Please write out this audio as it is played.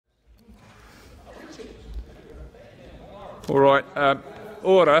All right.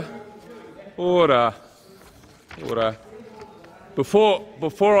 Order. Order. Order.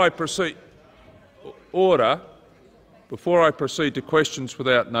 Before I proceed. Order. Before I proceed to questions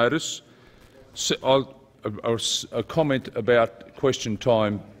without notice, a comment about question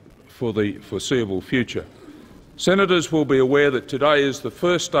time for the foreseeable future. Senators will be aware that today is the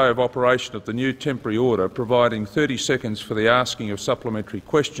first day of operation of the new temporary order, providing 30 seconds for the asking of supplementary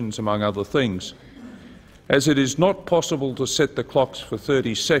questions, among other things. As it is not possible to set the clocks for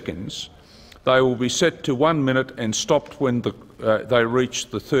 30 seconds, they will be set to 1 minute and stopped when they reach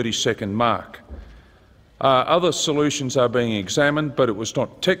the 30-second mark. Other solutions are being examined, but it was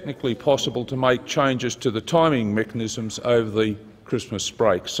not technically possible to make changes to the timing mechanisms over the Christmas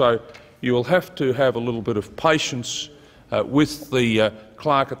break. So you will have to have a little bit of patience with the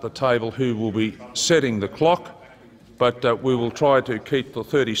clerk at the table who will be setting the clock, but we will try to keep the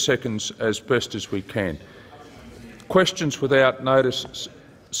 30 seconds as best as we can. Questions without notice.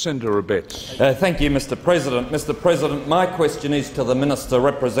 Senator Abetz. Thank you, Mr President. Mr President, my question is to the Minister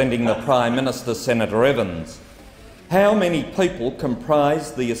representing the Prime Minister, Senator Evans. How many people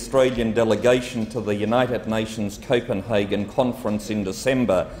comprise the Australian delegation to the United Nations Copenhagen Conference in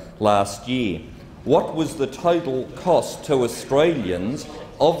December last year? What was the total cost to Australians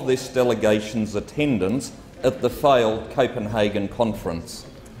of this delegation's attendance at the failed Copenhagen Conference?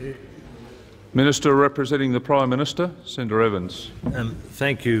 Minister representing the Prime Minister, Senator Evans.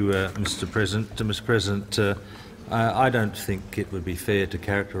 Thank you, Mr President. Mr President, I don't think it would be fair to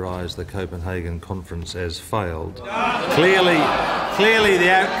characterise the Copenhagen Conference as failed. Clearly,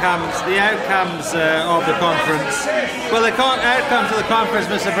 the outcomes of the conference, well, the outcomes of the conference,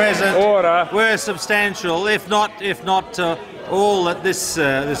 Mr President, were substantial, if not all that this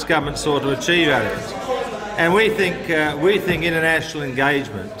government sought to achieve out of it. And we think international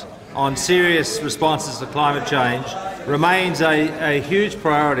engagement on serious responses to climate change remains a huge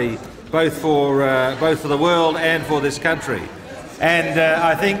priority both for the world and for this country. And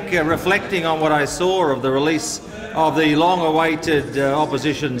I think reflecting on what I saw of the release of the long-awaited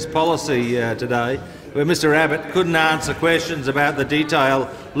opposition's policy today, where Mr Abbott couldn't answer questions about the detail,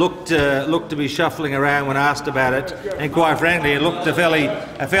 looked to be shuffling around when asked about it, and quite frankly it looked a fairly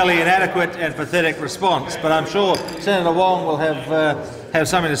inadequate and pathetic response. But I'm sure Senator Wong will have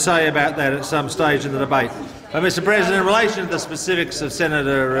something to say about that at some stage in the debate. But, Mr President, in relation to the specifics of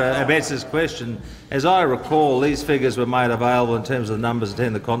Senator Abetz's question, as I recall, these figures were made available in terms of the numbers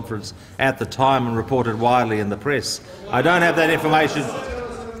attending the conference at the time and reported widely in the press. I don't have that information.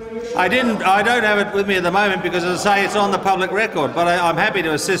 I don't have it with me at the moment because, as I say, it's on the public record, but I'm happy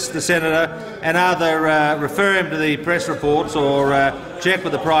to assist the Senator and either refer him to the press reports or check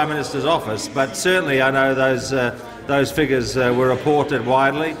with the Prime Minister's office. But certainly I know those figures were reported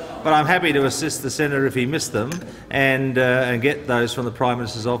widely, but I'm happy to assist the Senator if he missed them and get those from the Prime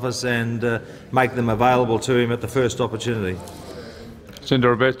Minister's office and make them available to him at the first opportunity.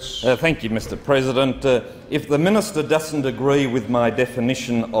 Senator Abetz. Thank you, Mr President. If the Minister doesn't agree with my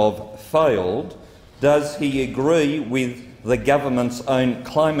definition of failed, does he agree with the government's own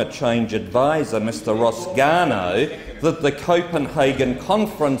climate change advisor, Mr Ross Garnaut, that the Copenhagen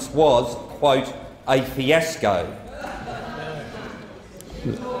Conference was, quote, a fiasco?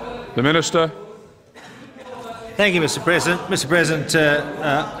 The Minister. Thank you, Mr President. Mr President,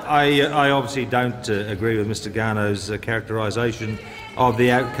 I obviously don't agree with Mr Garnaut's characterisation of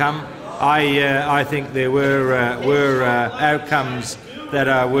the outcome. I think there were outcomes that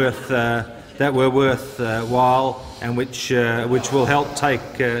were worthwhile and which will help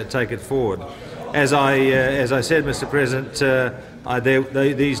take it forward. As I said, Mr President,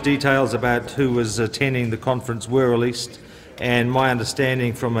 these details about who was attending the conference were released, and my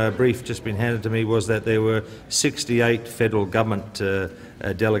understanding from a brief just been handed to me was that there were 68 federal government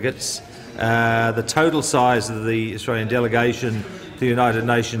delegates. The total size of the Australian delegation to the United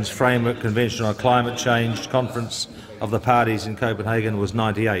Nations Framework Convention on Climate Change Conference of the parties in Copenhagen was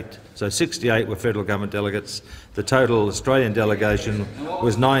 98. So 68 were federal government delegates. The total Australian delegation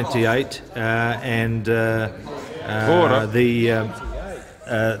was 98, Mr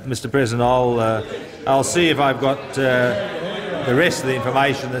President, I'll see if I've got the rest of the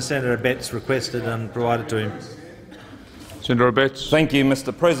information that Senator Abetz requested and provided to him. Senator Abetz. Thank you,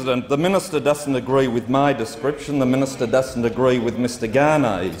 Mr President. The Minister doesn't agree with my description. The Minister doesn't agree with Mr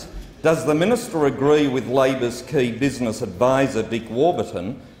Garnaut's. Does the Minister agree with Labor's key business advisor, Dick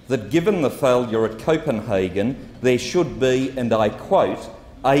Warburton, that given the failure at Copenhagen, there should be, and I quote,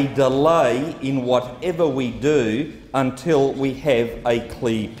 a delay in whatever we do until we have a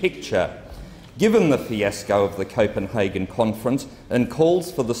clear picture? Given the fiasco of the Copenhagen Conference and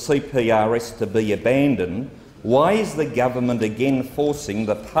calls for the CPRS to be abandoned, Why is the government again forcing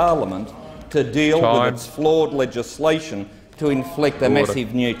the parliament to deal with its flawed legislation to inflict a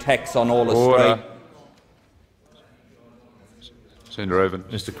massive new tax on all Australians? Senator Evans.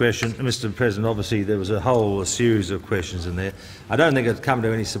 Mr. President, obviously there was a whole series of questions in there. I don't think it's come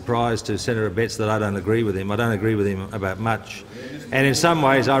to any surprise to Senator Abetz that I don't agree with him. I don't agree with him about much, and in some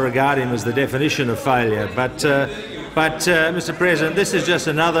ways I regard him as the definition of failure. But Mr. President, this is just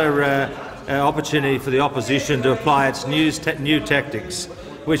another opportunity for the opposition to apply its new tactics,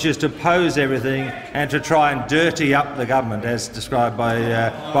 which is to pose everything and to try and dirty up the government, as described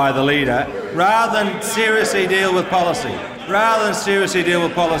by the leader, rather than seriously deal with policy.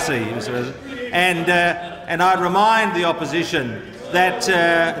 Mr. President. And I'd remind the opposition that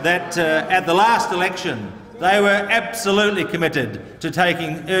at the last election they were absolutely committed to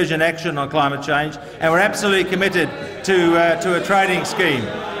taking urgent action on climate change, and were absolutely committed to a trading scheme.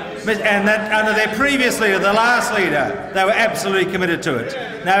 And that under their previous leader, the last leader, they were absolutely committed to it.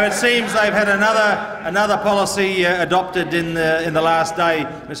 Now it seems they've had another policy adopted in the last day,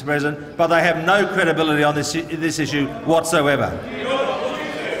 Mr. President, but they have no credibility on this issue whatsoever.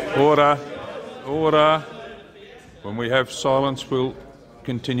 Order. Order. When we have silence, we'll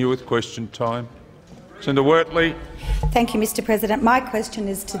continue with question time. Senator Wortley. Thank you, Mr. President. My question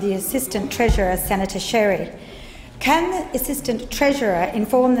is to the Assistant Treasurer, Senator Sherry. Can the Assistant Treasurer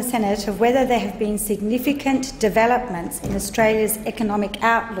inform the Senate of whether there have been significant developments in Australia's economic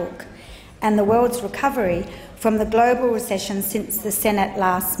outlook and the world's recovery from the global recession since the Senate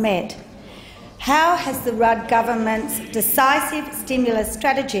last met? How has the Rudd government's decisive stimulus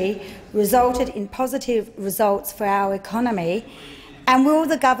strategy resulted in positive results for our economy, and will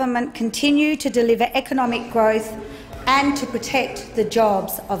the government continue to deliver economic growth and to protect the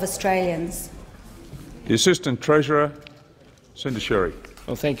jobs of Australians? The Assistant Treasurer, Senator Sherry.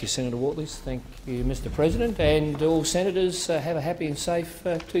 Well, thank you, Senator Wortley. Thank you, Mr. President, and all senators have a happy and safe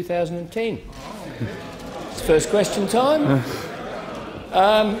 2010. It's first question time.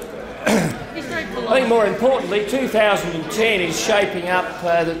 I think more importantly, 2010 is shaping up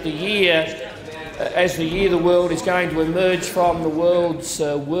that the year the world is going to emerge from the world's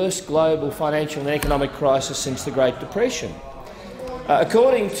worst global financial and economic crisis since the Great Depression.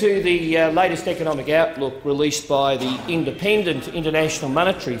 According to the latest economic outlook released by the independent International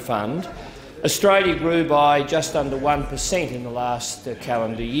Monetary Fund, Australia grew by just under 1% in the last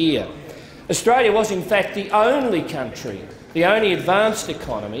calendar year. Australia was in fact the only country, the only advanced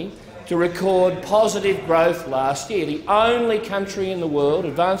economy, to record positive growth last year. The only country in the world,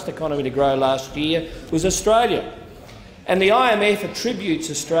 advanced economy, to grow last year was Australia. And the IMF attributes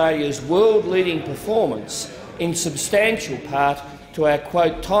Australia's world-leading performance in substantial part to our,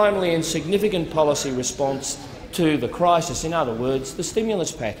 quote, timely and significant policy response to the crisis, in other words, the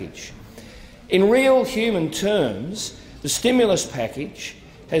stimulus package. In real human terms, the stimulus package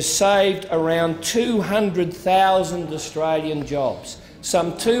has saved around 200,000 Australian jobs.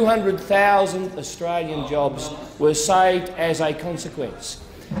 Some 200,000 Australian jobs were saved as a consequence.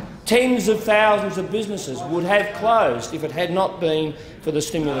 Tens of thousands of businesses would have closed if it had not been for the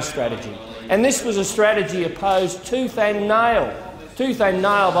stimulus strategy. And this was a strategy opposed tooth and nail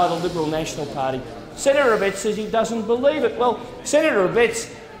by the Liberal National Party. Senator Abetz says he doesn't believe it. Well, Senator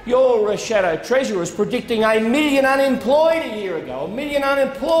Abetz, your shadow treasurer was predicting 1 million unemployed a year ago. 1 million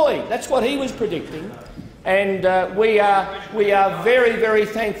unemployed. That's what he was predicting. And we are very, very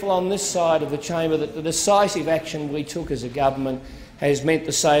thankful on this side of the chamber that the decisive action we took as a government has meant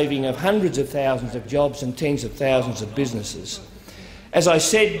the saving of hundreds of thousands of jobs and tens of thousands of businesses. As I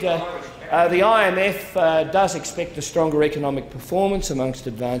said, the IMF does expect a stronger economic performance amongst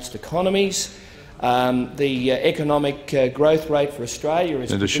advanced economies. The economic growth rate for Australia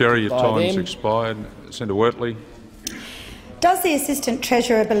is Senator Sherry, your time has expired. Senator Wortley. Does the Assistant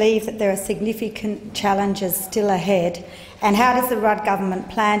Treasurer believe that there are significant challenges still ahead, and how does the Rudd government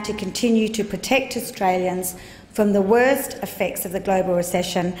plan to continue to protect Australians from the worst effects of the global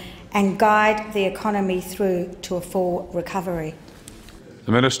recession and guide the economy through to a full recovery?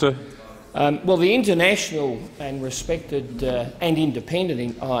 The Minister. Well, the international and respected and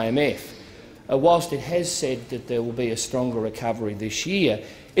independent IMF, whilst it has said that there will be a stronger recovery this year,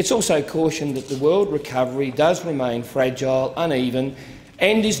 it's also cautioned that the world recovery does remain fragile, uneven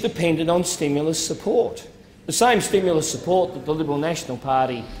and is dependent on stimulus support. The same stimulus support that the Liberal National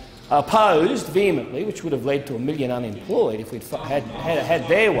Party opposed vehemently, which would have led to 1 million unemployed if we'd had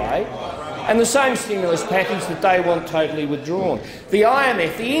their way, and the same stimulus package that they want totally withdrawn. The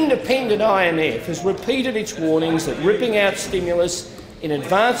IMF, the independent IMF, has repeated its warnings that ripping out stimulus in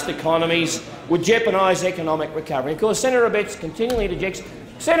advanced economies would jeopardise economic recovery. Of course, Senator Abetz continually interjects,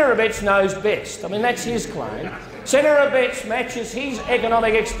 Senator Abetz knows best. I mean, that's his claim. Senator Abetz matches his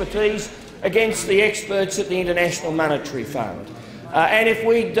economic expertise against the experts at the International Monetary Fund. And if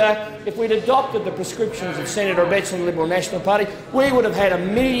we'd adopted the prescriptions of Senator Abetz and the Liberal National Party, we would have had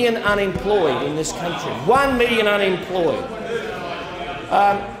 1 million unemployed in this country. 1 million unemployed.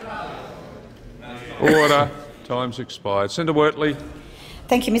 Order. Time's expired. Senator Wortley.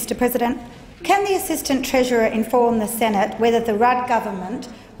 Thank you, Mr President. Can the Assistant Treasurer inform the Senate whether the Rudd government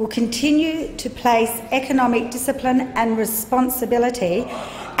will continue to place economic discipline and responsibility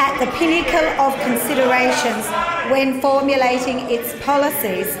at the pinnacle of considerations when formulating its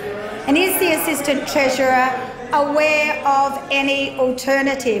policies? And is the Assistant Treasurer aware of any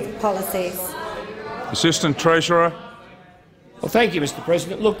alternative policies? Assistant Treasurer. Well, thank you, Mr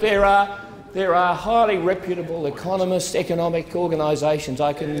President. Look, there are highly reputable economists, economic organisations,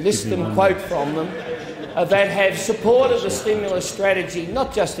 I can list them, quote from them, that have supported the stimulus strategy,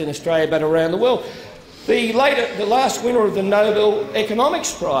 not just in Australia but around the world. The last winner of the Nobel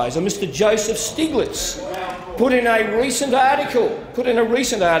Economics Prize, Mr Joseph Stiglitz, put in a recent article,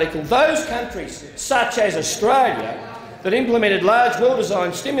 those countries, such as Australia, that implemented large,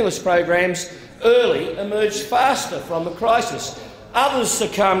 well-designed stimulus programs early emerged faster from the crisis. Others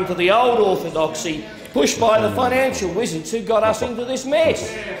succumbed to the old orthodoxy pushed by the financial wizards who got us into this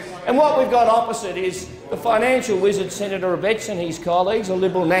mess. And what we've got opposite is the financial wizard Senator Abetz and his colleagues, the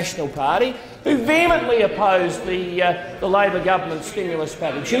Liberal National Party, who vehemently opposed the Labor government stimulus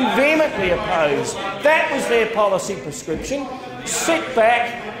package, who vehemently opposed. That was their policy prescription. Sit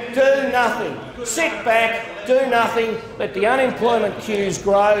back, do nothing. Sit back, do nothing, let the unemployment queues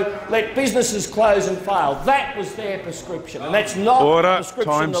grow, let businesses close and fail. That was their prescription, and that's not the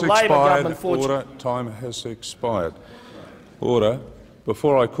prescription the Labor government forged. Order. Time has expired. Order.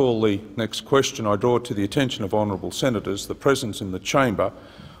 Before I call the next question, I draw to the attention of honourable senators the presence in the chamber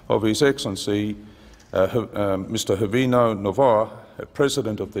of His Excellency Mr Jovino Novoa,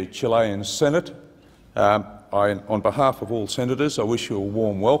 President of the Chilean Senate. On behalf of all senators, I wish you a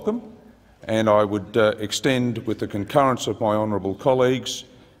warm welcome, and I would extend, with the concurrence of my honourable colleagues,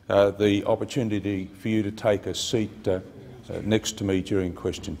 the opportunity for you to take a seat next to me during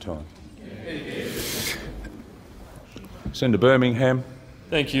question time. Senator Birmingham.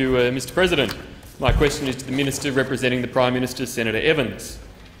 Thank you, Mr President. My question is to the Minister representing the Prime Minister, Senator Evans.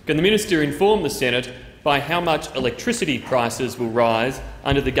 Can the Minister inform the Senate by how much electricity prices will rise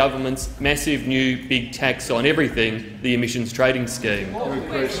under the government's massive new big tax on everything, the emissions trading scheme?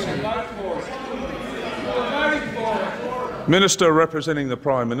 Minister representing the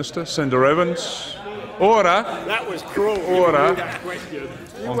Prime Minister, Senator Evans. Order. That was cruel. Order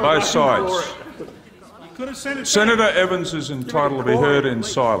on both sides. Senator Evans is entitled to be heard in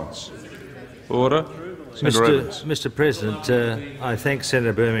silence. Order. Senator Evans. Mr President, I thank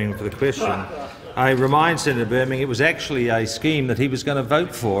Senator Birmingham for the question. I remind Senator Birmingham it was actually a scheme that he was going to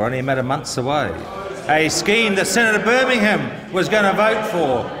vote for only a matter of months away. A scheme that Senator Birmingham was going to vote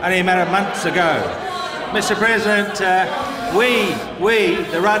for only a matter of months ago. Mr President, we,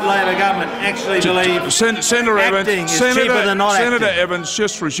 the Rudd Labor government, actually believe Senator Evans, is cheaper than not Senator acting. Evans,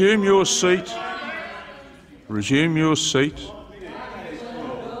 just resume your seat. Resume your seat.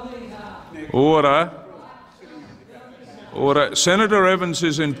 Order. Order. Senator Evans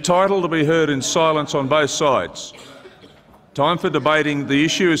is entitled to be heard in silence on both sides. Time for debating the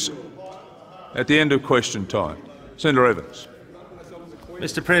issue is at the end of question time. Senator Evans.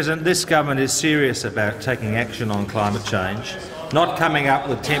 Mr President, this government is serious about taking action on climate change, not coming up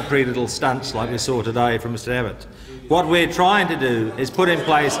with temporary little stunts like we saw today from Mr Abbott. What we're trying to do is put in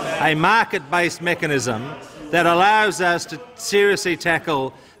place a market-based mechanism that allows us to seriously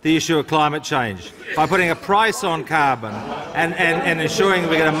tackle the issue of climate change by putting a price on carbon and ensuring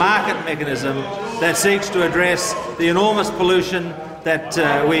we get a market mechanism that seeks to address the enormous pollution that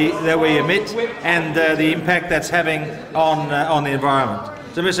we emit and the impact that's having on the environment.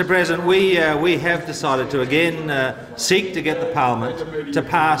 So, Mr President, we have decided to again seek to get the Parliament to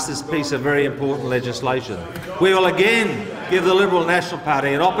pass this piece of very important legislation. We will again give the Liberal National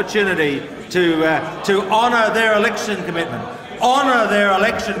Party an opportunity to honour their election commitment,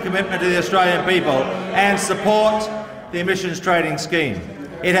 to the Australian people and support the emissions trading scheme.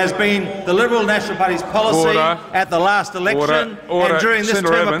 It has been the Liberal National Party's policy at the last election and during this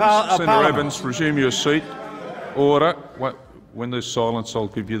term of Parliament. Senator Evans, resume your seat. Order. When there's silence, I'll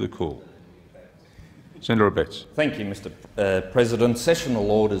give you the call. Senator Abetz. Thank you, Mr President. Sessional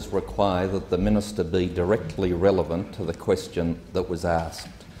orders require that the minister be directly relevant to the question that was asked.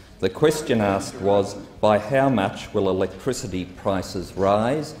 The question asked was, by how much will electricity prices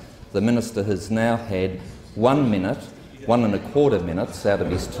rise? The minister has now had 1 minute 1¼ minutes out of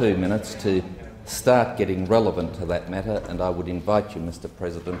his 2 minutes to start getting relevant to that matter, and I would invite you, Mr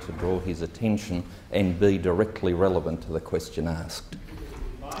President, to draw his attention and be directly relevant to the question asked.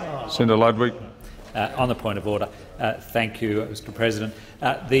 Senator Ludwig. On the point of order, thank you, Mr President.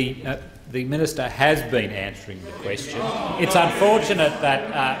 The Minister has been answering the question. It's unfortunate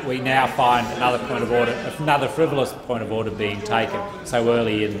that we now find another frivolous point of order being taken so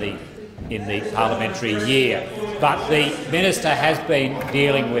early in the parliamentary year. But the Minister has been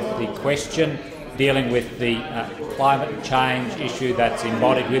dealing with the question, dealing with the climate change issue that's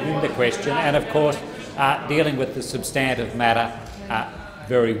embodied within the question, and of course dealing with the substantive matter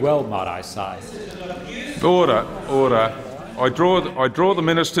very well, might I say. Order. Order. I draw the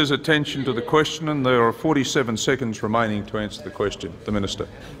Minister's attention to the question, and there are 47 seconds remaining to answer the question. The Minister.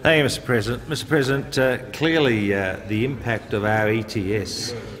 Thank you, Mr President. Mr President, clearly the impact of our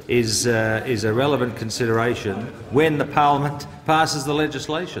ETS is a relevant consideration when the Parliament passes the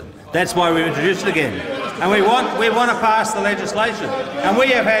legislation. That's why we've introduced it again. And we want to pass the legislation. And we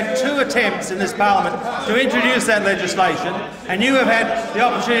have had 2 attempts in this Parliament to introduce that legislation, and you have had the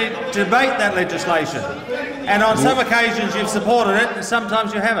opportunity to debate that legislation. And on some occasions you've supported it, and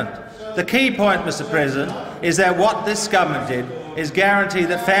sometimes you haven't. The key point, Mr President, is that what this government did is guarantee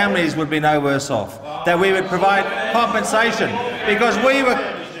that families would be no worse off, that we would provide compensation, because we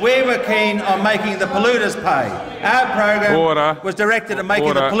were keen on making the polluters pay. Our program was directed at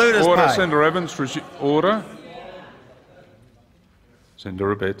making the polluters pay. Senator Evans, order.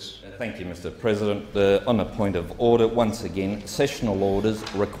 Senator Abetz. Thank you, Mr President. On a point of order, once again, sessional orders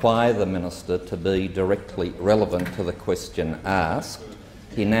require the Minister to be directly relevant to the question asked.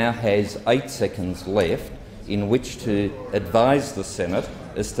 He now has 8 seconds left in which to advise the Senate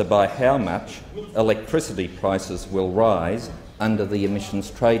as to by how much electricity prices will rise under the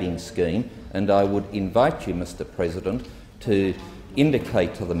emissions trading scheme, and I would invite you, Mr President, to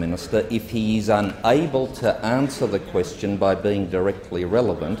indicate to the Minister if he is unable to answer the question by being directly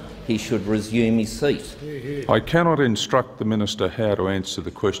relevant, he should resume his seat. I cannot instruct the Minister how to answer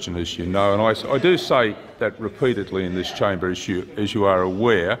the question, as you know, and I do say that repeatedly in this chamber, as you are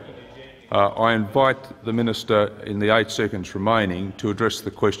aware. I invite the Minister, in the 8 seconds remaining, to address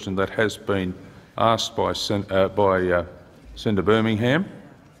the question that has been asked by Senator Birmingham,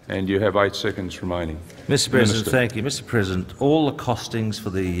 and you have 8 seconds remaining. Mr President, thank you. Mr President, all the costings for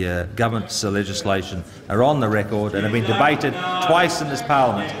the government's legislation are on the record and have been debated twice in this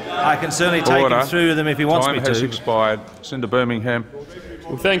Parliament. I can certainly take him through them if he wants me to. Time has expired. Senator Birmingham.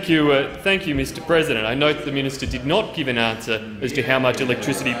 Well, thank you, Mr President. I note the Minister did not give an answer as to how much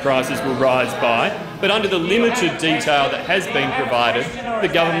electricity prices will rise by, but under the limited detail that has been provided,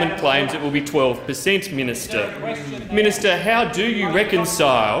 the government claims it will be 12%, Minister, how do you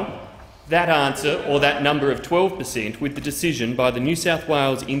reconcile that answer, or that number of 12%, with the decision by the New South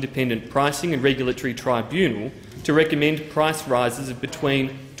Wales Independent Pricing and Regulatory Tribunal to recommend price rises of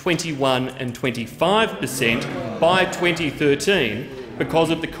between 21 and 25% by 2013 because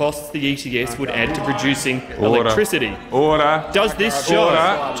of the costs the ETS would add to producing electricity? Order. Does this show—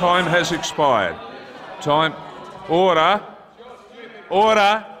 Order. Time has expired. Time. Order.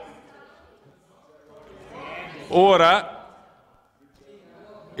 Order. Order.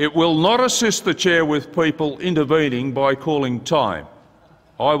 It will not assist the chair with people intervening by calling time.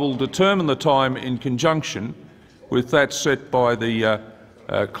 I will determine the time in conjunction with that set by the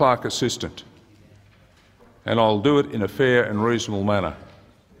clerk assistant, and I'll do it in a fair and reasonable manner.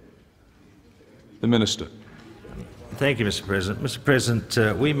 The Minister. Thank you, Mr President. Mr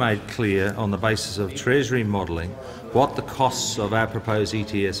President, we made clear on the basis of Treasury modelling what the costs of our proposed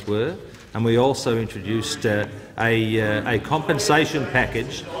ETS were, and we also introduced a compensation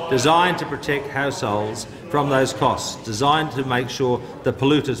package designed to protect households from those costs, designed to make sure the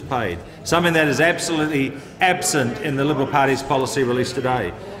polluters paid, something that is absolutely absent in the Liberal Party's policy released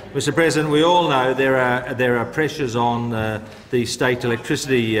today. Mr President, we all know there are pressures on the state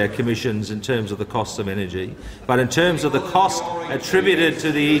electricity commissions in terms of the costs of energy, but in terms of the cost attributed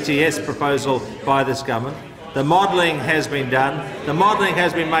to the ETS proposal by this government, the modelling has been done, the modelling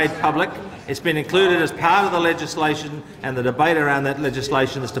has been made public, it's been included as part of the legislation and the debate around that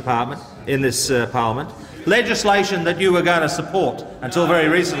legislation in this Parliament. Legislation that you were going to support until very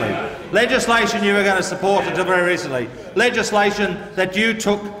recently. Legislation you were going to support until very recently. Legislation that you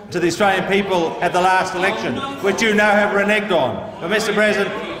took to the Australian people at the last election, which you now have reneged on. But, Mr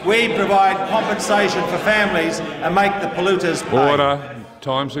President, we provide compensation for families and make the polluters pay. Order.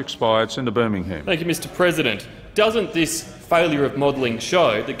 Time's expired. Senator Birmingham. Thank you, Mr President. doesn't this failure of modelling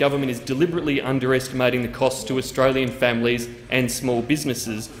show that government is deliberately underestimating the costs to Australian families and small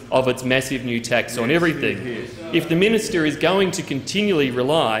businesses of its massive new tax on everything? If the minister is going to continually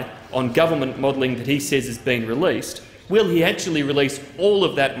rely on government modelling that he says has been released, will he actually release all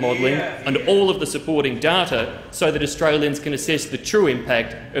of that modelling and all of the supporting data so that Australians can assess the true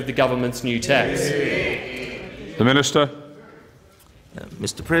impact of the government's new tax? The Minister.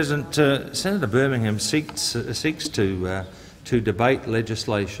 Mr. President, Senator Birmingham seeks to debate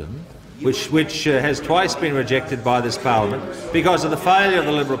legislation which has twice been rejected by this parliament because of the failure of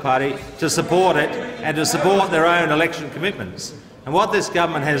the Liberal Party to support it and to support their own election commitments. And what this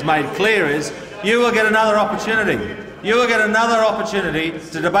government has made clear is you will get another opportunity. You will get another opportunity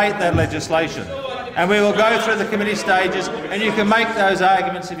to debate that legislation. And we will go through the committee stages, and you can make those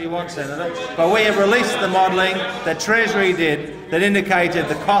arguments if you want, Senator. But we have released the modelling that Treasury did that indicated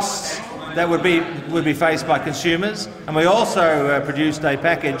the costs that would be faced by consumers, and we also produced a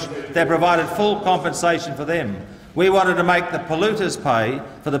package that provided full compensation for them. We wanted to make the polluters pay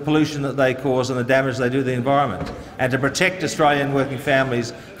for the pollution that they cause and the damage they do to the environment, and to protect Australian working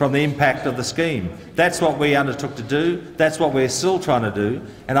families from the impact of the scheme. That's what we undertook to do. That's what we're still trying to do.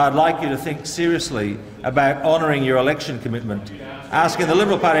 And I'd like you to think seriously about honouring your election commitment, asking the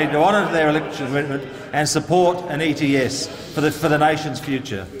Liberal Party to honour their election commitment and support an ETS for the nation's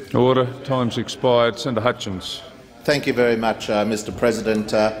future. Order. Time's expired. Senator Hutchins. Thank you very much, Mr.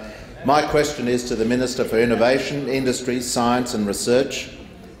 President. My question is to the Minister for Innovation, Industry, Science and Research,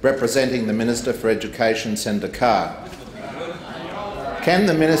 representing the Minister for Education, Senator Carr. Can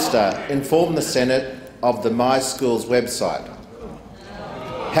the Minister inform the Senate of the My Schools website?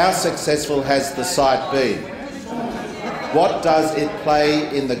 How successful has the site been? What does it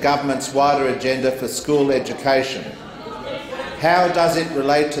play in the government's wider agenda for school education? How does it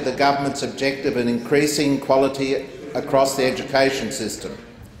relate to the government's objective in increasing quality across the education system?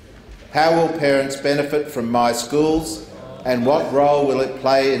 How will parents benefit from My Schools, and what role will it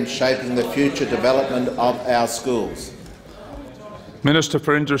play in shaping the future development of our schools? Minister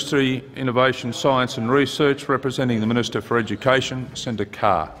for Industry, Innovation, Science and Research, representing the Minister for Education, Senator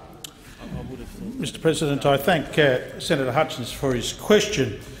Carr. Mr. President, I thank Senator Hutchins for his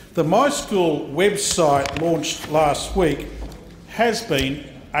question. The My School website, launched last week, has been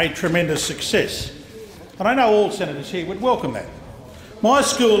a tremendous success, and I know all senators here would welcome that. My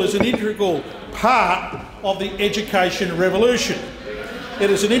School is an integral part of the education revolution. It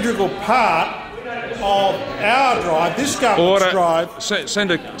is an integral part of our drive, this government's drive.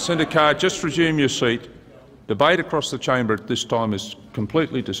 Senator Carr, just resume your seat. Debate across the chamber at this time is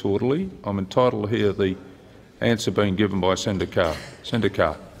completely disorderly. I'm entitled to hear the answer being given by Senator Carr. Senator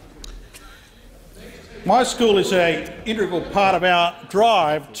Carr. My School is an integral part of our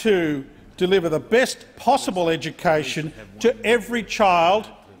drive to deliver the best possible education to every child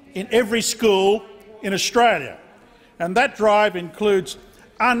in every school in Australia. And that drive includes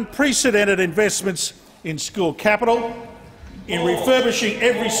unprecedented investments in school capital, in refurbishing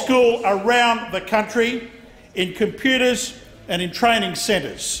every school around the country, in computers and in training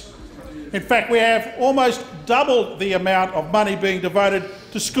centres. In fact, we have almost doubled the amount of money being devoted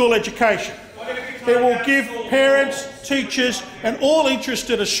to school education. It will give parents, teachers and all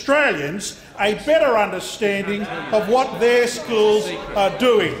interested Australians a better understanding of what their schools are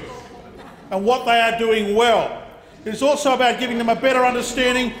doing and what they are doing well. It is also about giving them a better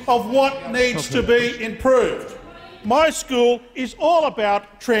understanding of what needs to be improved. My School is all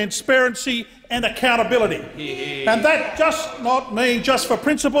about transparency and accountability, and that does not mean just for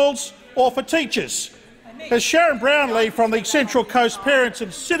principals or for teachers. As Sharon Brownlee from the Central Coast Parents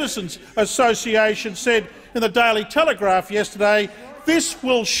and Citizens Association said in the Daily Telegraph yesterday, this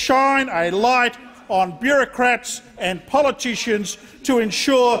will shine a light on bureaucrats and politicians to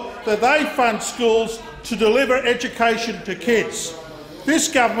ensure that they fund schools to deliver education to kids. This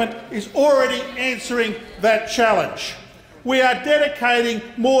government is already answering that challenge. We are dedicating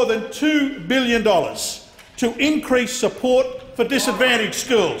more than $2 billion to increase support for disadvantaged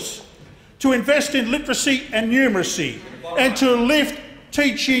schools, to invest in literacy and numeracy, and to lift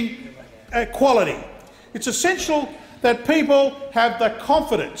teaching quality. It's essential that people have the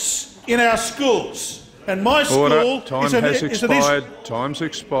confidence in our schools, and My School Time's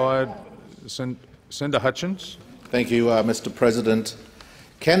expired. Senator Hutchins. Thank you, Mr. President.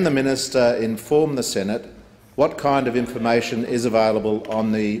 Can the Minister inform the Senate what kind of information is available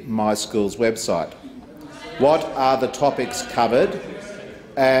on the My Schools website? What are the topics covered,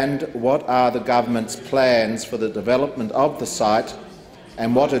 and what are the government's plans for the development of the site,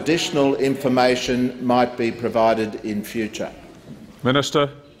 and what additional information might be provided in future? Minister.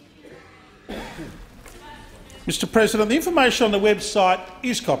 Mr President, the information on the website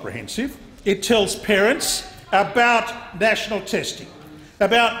is comprehensive. It tells parents about national testing,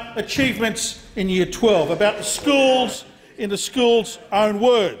 about achievements in Year 12, about the schools in the school's own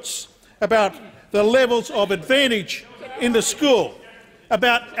words, about the levels of advantage in the school,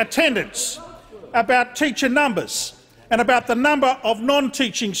 about attendance, about teacher numbers, and about the number of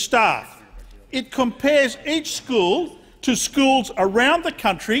non-teaching staff. It compares each school to schools around the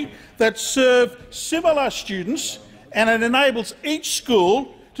country that serve similar students, and it enables each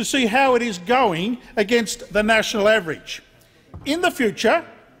school to see how it is going against the national average. In the future,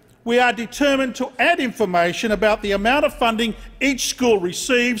 we are determined to add information about the amount of funding each school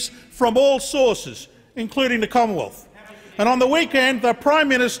receives from all sources, including the Commonwealth. And on the weekend, the Prime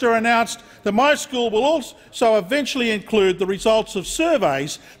Minister announced that my school will also eventually include the results of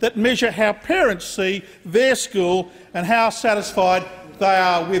surveys that measure how parents see their school and how satisfied they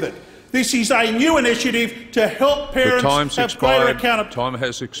are with it. This is a new initiative to help parents have greater accountability. Time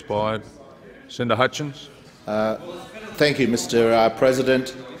has expired. Senator Hutchins. Thank you, Mr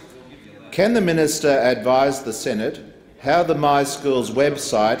President. Can the Minister advise the Senate how the My Schools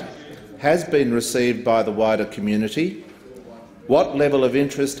website has been received by the wider community? What level of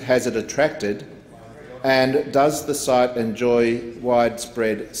interest has it attracted, and does the site enjoy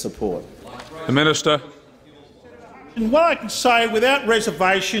widespread support? The Minister. And what I can say without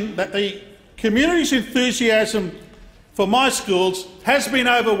reservation that the community's enthusiasm for My Schools has been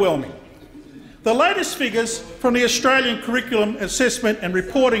overwhelming. The latest figures from the Australian Curriculum Assessment and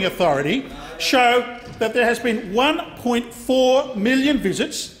Reporting Authority show that there has been 1.4 million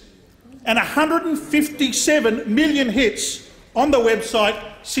visits and 157 million hits on the website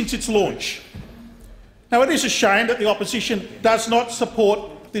since its launch. Now, it is a shame that the opposition does not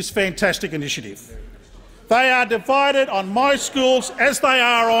support this fantastic initiative. They are divided on My Schools as they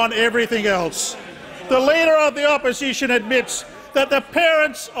are on everything else. The Leader of the Opposition admits that the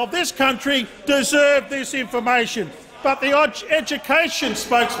parents of this country deserve this information, but the education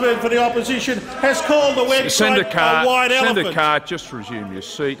spokesman for the opposition has called the website a white elephant. Senator Carr, just resume your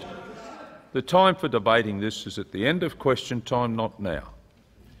seat. The time for debating this is at the end of question time, not now.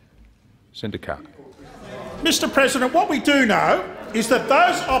 Senator Carr. Mr President, what we do know is that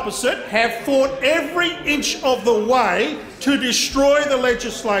those opposite have fought every inch of the way to destroy the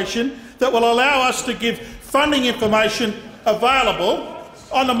legislation that will allow us to give funding information available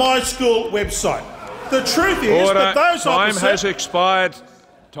on the My School website. The truth is that those opposite— Time has expired.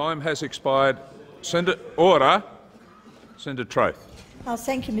 Time has expired. Order. Senator Troth.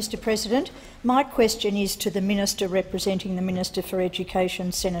 Thank you, Mr President. My question is to the Minister representing the Minister for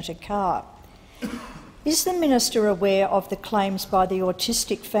Education, Senator Carr. Is the Minister aware of the claims by the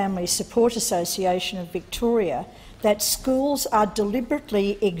Autistic Family Support Association of Victoria that schools are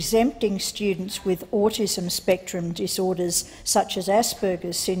deliberately exempting students with autism spectrum disorders such as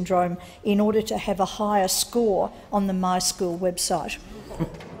Asperger's syndrome in order to have a higher score on the My School website?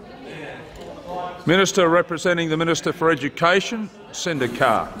 Minister representing the Minister for Education, Senator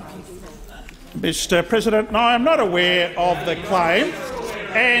Carr. Mr President, no, I am not aware of the claim,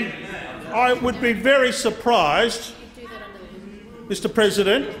 and I would be very surprised, Mr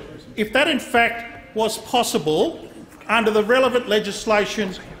President, if that in fact was possible under the relevant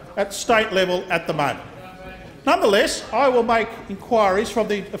legislation at state level at the moment. Nonetheless, I will make inquiries from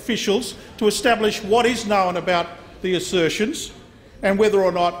the officials to establish what is known about the assertions and whether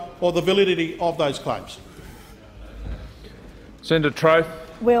or not, or the validity of those claims. Senator Troth.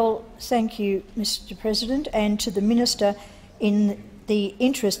 Well, thank you, Mr President, and to the Minister, in the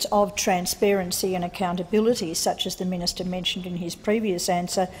interests of transparency and accountability, such as the Minister mentioned in his previous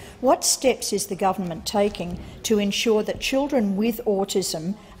answer, what steps is the government taking to ensure that children with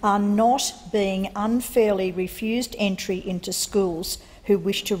autism are not being unfairly refused entry into schools who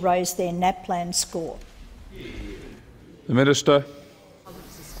wish to raise their NAPLAN score? The Minister.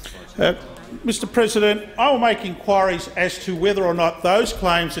 Mr President, I will make inquiries as to whether or not those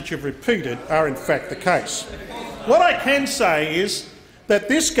claims that you've repeated are in fact the case. What I can say is that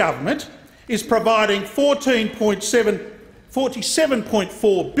this government is providing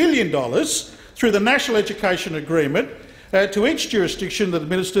 $47.4 billion through the National Education Agreement to each jurisdiction that the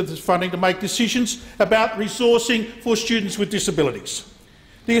Minister is funding to make decisions about resourcing for students with disabilities.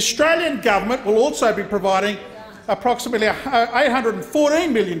 The Australian government will also be providing approximately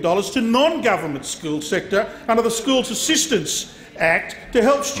 $814 million to non-government school sector under the Schools Assistance Act to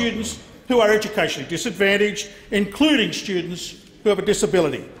help students who are educationally disadvantaged, including students who have a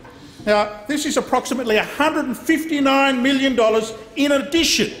disability. Now, this is approximately $159 million in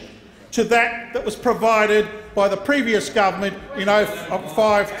addition to that was provided by the previous government in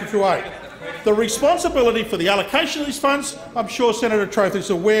 05 to 08. The responsibility for the allocation of these funds, I'm sure Senator Troth is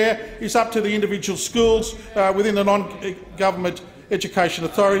aware, is up to the individual schools within the non-government education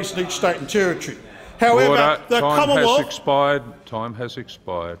authorities in each state and territory. However, Order. the Commonwealth— has expired. Time has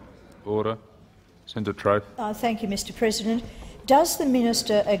expired. Order. Senator Troth. Thank you, Mr President. Does the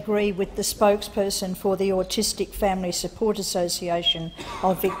minister agree with the spokesperson for the Autistic Family Support Association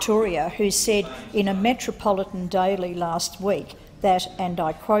of Victoria, who said in a Metropolitan Daily last week that, and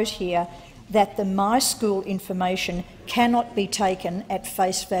I quote here, that the My School information cannot be taken at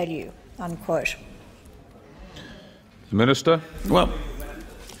face value, unquote? The Minister. Well,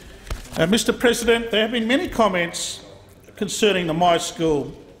 Mr President, there have been many comments concerning the My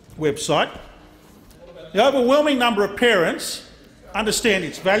School website. The overwhelming number of parents understand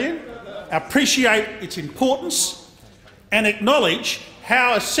its value, appreciate its importance and acknowledge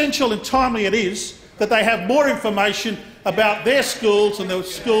how essential and timely it is that they have more information about their schools and the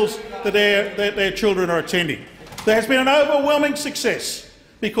schools that their children are attending. There has been an overwhelming success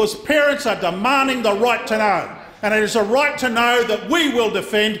because parents are demanding the right to know, and it is a right to know that we will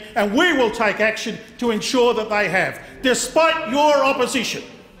defend and we will take action to ensure that they have, despite your opposition.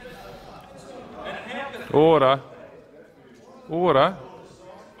 Order. Order.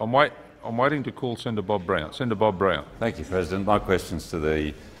 I'm waiting to call Senator Bob Brown. Senator Bob Brown. Thank you, President. My question is to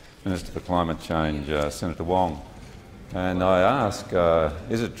the Minister for Climate Change, Senator Wong. And I ask,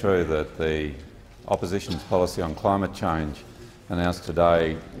 is it true that the opposition's policy on climate change announced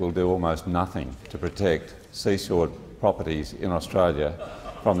today will do almost nothing to protect seashore properties in Australia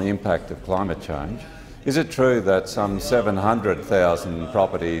from the impact of climate change? Is it true that some 700,000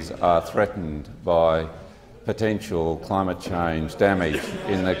 properties are threatened by potential climate change damage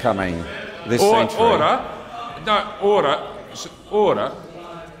in the coming century? Order. No, order. Order.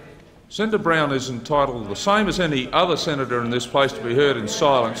 Senator Brown is entitled, the same as any other senator in this place, to be heard in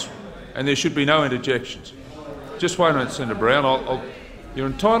silence, and there should be no interjections. Just wait a minute, Senator Brown. You're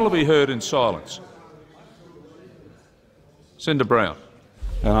entitled to be heard in silence. Senator Brown.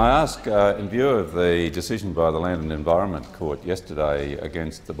 And I ask, in view of the decision by the Land and Environment Court yesterday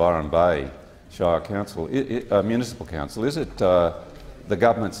against the Byron Bay Shire Council, Municipal Council, is it the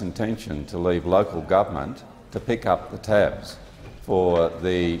government's intention to leave local government to pick up the tabs for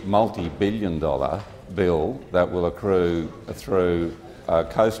the multi-billion-dollar bill that will accrue through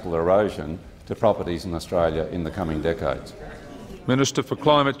coastal erosion to properties in Australia in the coming decades? Minister for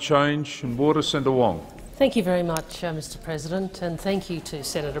Climate Change and Water, Senator Wong. Thank you very much, Mr President, and thank you to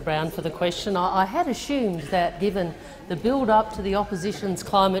Senator Brown for the question. I had assumed that, given the build-up to the opposition's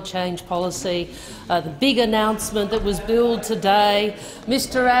climate change policy, the big announcement that was billed today,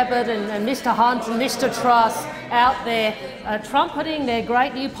 Mr Abbott and Mr Hunt and Mr Truss out there trumpeting their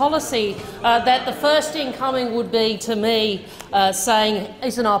great new policy, that the first incoming would be to me saying,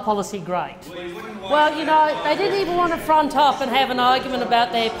 "Isn't our policy great?" Well, you know, they didn't even want to front up and have an argument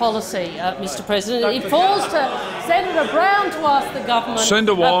about their policy, Mr President. It falls to Senator Brown to ask the government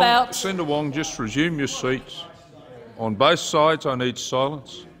about— Senator Wong, just resume your seats. On both sides, I need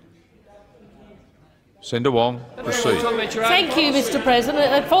silence. Senator Wong, proceed. Thank you, Mr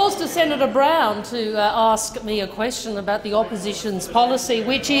President. It falls to Senator Brown to ask me a question about the opposition's policy,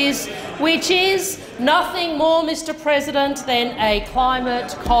 which is nothing more, Mr President, than a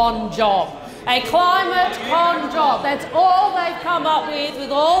climate con job. A climate con job. That's all they've come up with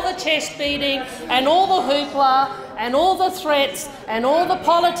all the chest beating and all the hoopla and all the threats and all the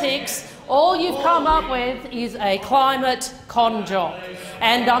politics. All you've come up with is a climate con job.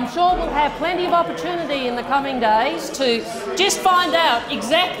 And I'm sure we'll have plenty of opportunity in the coming days to just find out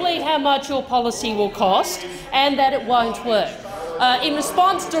exactly how much your policy will cost and that it won't work. In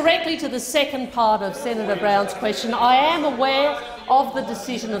response directly to the second part of Senator Brown's question, I am aware of the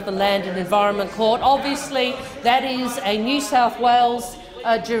decision of the Land and Environment Court. Obviously, that is a New South Wales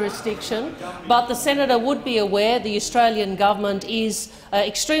jurisdiction, but the senator would be aware the Australian government is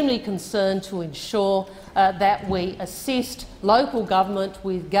extremely concerned to ensure that we assist local government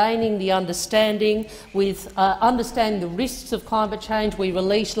with gaining the understanding, with understanding the risks of climate change. We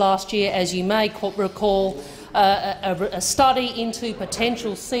released last year, as you may recall, a study into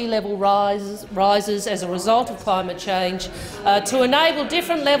potential sea level rises as a result of climate change to enable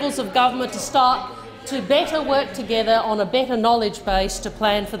different levels of government to start to better work together on a better knowledge base to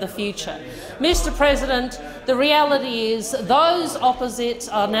plan for the future. Mr President, the reality is those opposites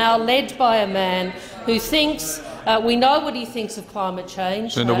are now led by a man who thinks we know what he thinks of climate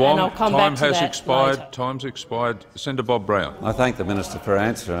change, Senator Wong, and I'll come back to that later. Time's expired. Senator Bob Brown. I thank the Minister for her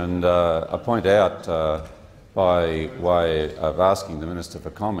answer, and I point out, by way of asking the Minister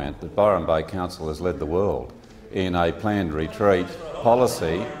for comment, that Byron Bay Council has led the world in a planned retreat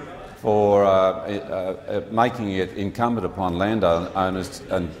policy for making it incumbent upon landowners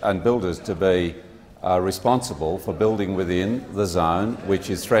and builders to be responsible for building within the zone which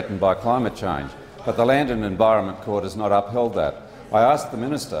is threatened by climate change. But the Land and Environment Court has not upheld that. I asked the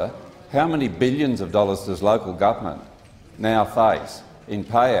minister, how many billions of dollars does local government now face in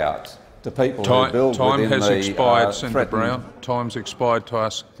payouts to people who build within the Time has expired, Senator threatened... Brown. Time's expired to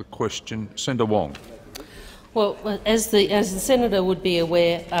ask the question. Senator Wong. Well, as the senator would be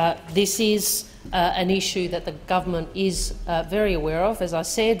aware, this is an issue that the government is very aware of. As I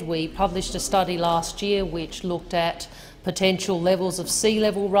said, we published a study last year which looked at potential levels of sea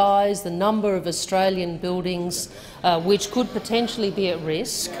level rise, the number of Australian buildings which could potentially be at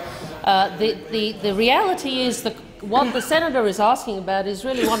risk. The reality is that what the senator is asking about is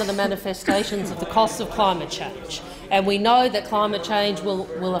really one of the manifestations of the costs of climate change. And we know that climate change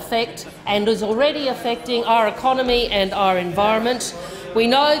will affect and is already affecting our economy and our environment. We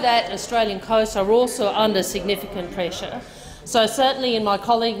know that Australian coasts are also under significant pressure. So certainly in my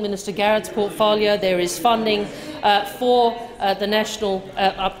colleague Minister Garrett's portfolio there is funding for the national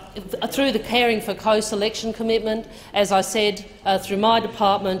through the Caring for Coast election commitment. As I said, through my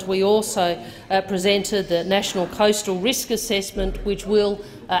department we also presented the National Coastal Risk Assessment, which will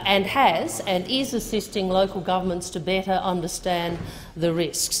and has and is assisting local governments to better understand the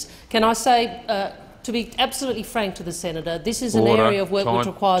risks. Can I say, to be absolutely frank to the senator, this is an area of work which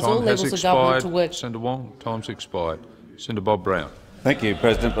requires all levels of government to work. Senator Wong, time's expired. Senator Bob Brown. Thank you,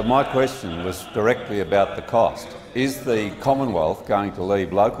 President, but my question was directly about the cost. Is the Commonwealth going to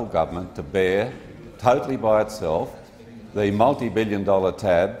leave local government to bear, totally by itself, the multi-billion-dollar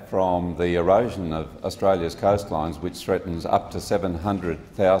tab from the erosion of Australia's coastlines, which threatens up to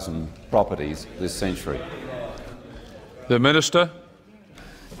 700,000 properties this century? The Minister.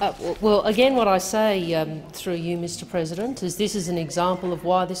 Well, again, what I say through you, Mr President, is this is an example of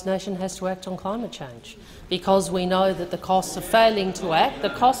why this nation has to act on climate change, because we know that the costs of failing to act,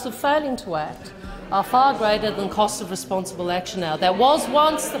 are far greater than costs of responsible action now. That was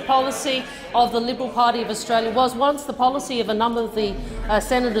once the policy of the Liberal Party of Australia, was once the policy of a number of the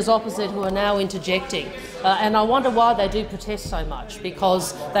senators opposite who are now interjecting. And I wonder why they do protest so much,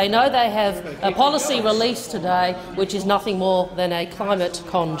 because they know they have a policy released today which is nothing more than a climate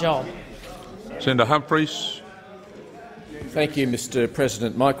con job. Senator Humphries. Thank you, Mr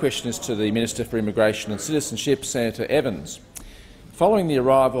President. My question is to the Minister for Immigration and Citizenship, Senator Evans. Following the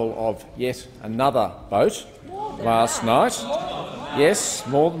arrival of yet another boat last night, yes,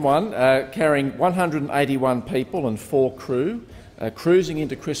 more than one, carrying 181 people and 4 crew, cruising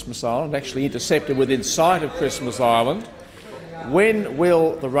into Christmas Island, actually intercepted within sight of Christmas Island, when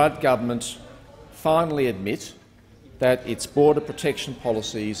will the Rudd government finally admit that its border protection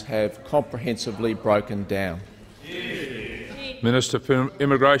policies have comprehensively broken down? Minister for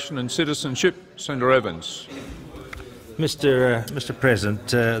Immigration and Citizenship, Senator Evans. Mr President,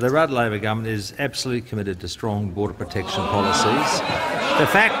 the Rudd Labor government is absolutely committed to strong border protection policies. The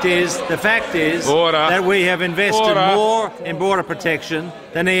fact is that we have invested more in border protection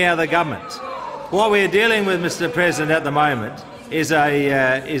than any other government. What we are dealing with, Mr President, at the moment is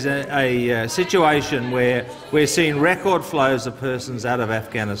a situation where we're seeing record flows of persons out of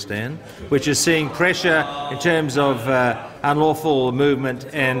Afghanistan, which is seeing pressure in terms of unlawful movement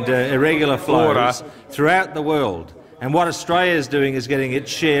and irregular flows throughout the world. And what Australia is doing is getting its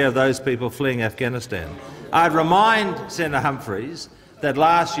share of those people fleeing Afghanistan. I'd remind Senator Humphries that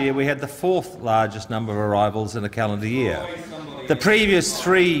last year we had the 4th largest number of arrivals in a calendar year. The previous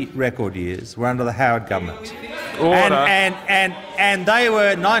 3 record years were under the Howard government. And they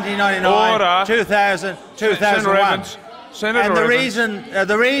were 1999, 2000, 2001. And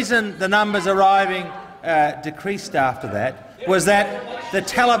the reason the numbers arriving decreased after that was that the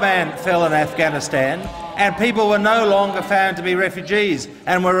Taliban fell in Afghanistan and people were no longer found to be refugees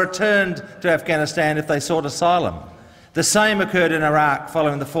and were returned to Afghanistan if they sought asylum. The same occurred in Iraq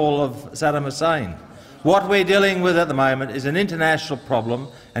following the fall of Saddam Hussein. What we're dealing with at the moment is an international problem,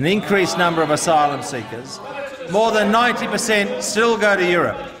 an increased number of asylum seekers. More than 90% still go to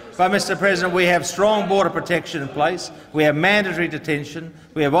Europe. But, Mr President, we have strong border protection in place, we have mandatory detention,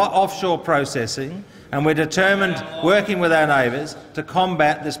 we have offshore processing, and we're determined, working with our neighbours, to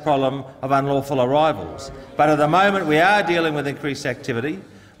combat this problem of unlawful arrivals. But at the moment we are dealing with increased activity.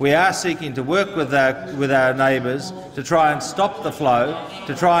 We are seeking to work with our neighbours to try and stop the flow,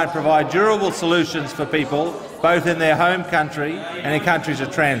 to try and provide durable solutions for people, both in their home country and in countries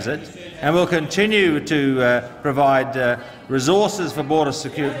of transit. And we'll continue to provide resources for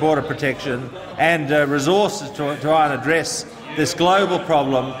border protection and resources to try and address this global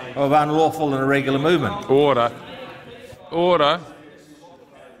problem of unlawful and irregular movement. Order. Order.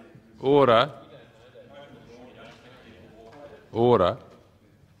 Order. Order.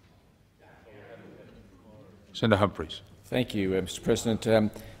 Senator Humphries. Thank you, Mr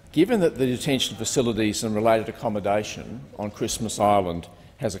President. Given that the detention facilities and related accommodation on Christmas Island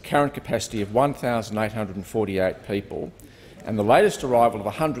has a current capacity of 1,848 people, and the latest arrival of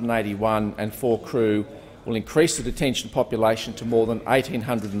 181 and 4 crew will increase the detention population to more than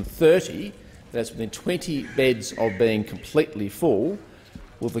 1,830, that's within 20 beds of being completely full,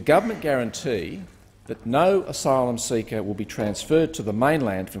 will the government guarantee that no asylum seeker will be transferred to the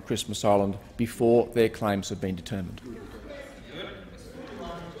mainland from Christmas Island before their claims have been determined?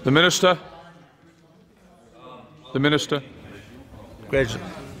 The Minister. The Minister.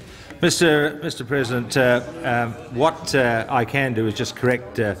 Mr President, what I can do is just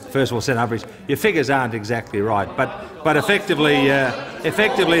correct, first of all, Senator Humphries, your figures aren't exactly right, but effectively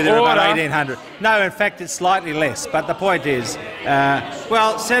they're about 1,800. No, in fact, it's slightly less. But the point is,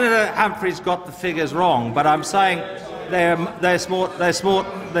 well, Senator Humphries got the figures wrong, but I'm saying they're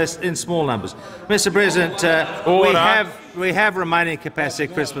in small numbers. Mr President, we have remaining capacity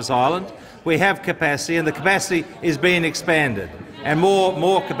at Christmas Island. We have capacity, and the capacity is being expanded. And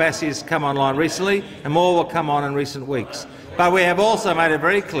more capacity has come online recently, and more will come on in recent weeks. But we have also made it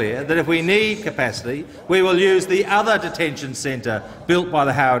very clear that if we need capacity, we will use the other detention centre built by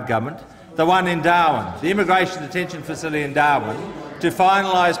the Howard government, the one in Darwin, the immigration detention facility in Darwin, to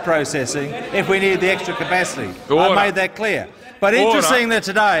finalise processing if we need the extra capacity. I made that clear. But interesting that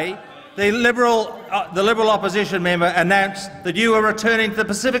today the Liberal opposition member announced that you were returning to the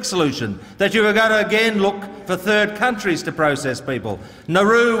Pacific solution, that you were going to again look for third countries to process people.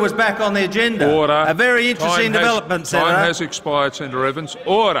 Nauru was back on the agenda. Order. A very interesting development, Senator. Time has expired, Senator Evans.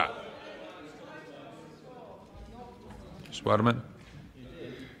 Order. Sweatterman.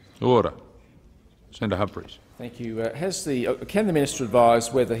 Order. Senator Humphries. Thank you. Can the minister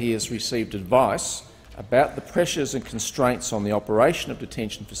advise whether he has received advice about the pressures and constraints on the operation of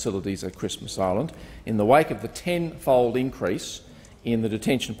detention facilities at Christmas Island in the wake of the 10-fold increase in the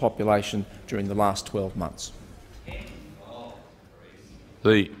detention population during the last 12 months?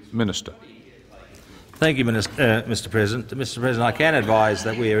 The Minister. Thank you, Mr President. Mr President, I can advise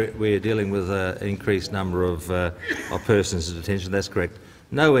that we are dealing with an increased number of persons in detention. That's correct.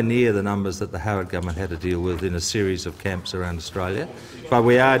 Nowhere near the numbers that the Howard government had to deal with in a series of camps around Australia, but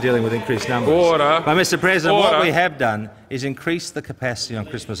we are dealing with increased numbers. Order. But, Mr President, Order. what we have done is increase the capacity on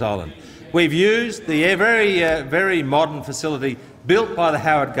Christmas Island. We've used the very modern facility built by the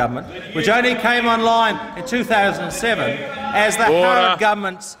Howard government, which only came online in 2007, as the Howard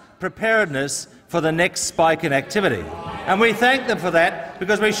government's preparedness for the next spike in activity. And we thank them for that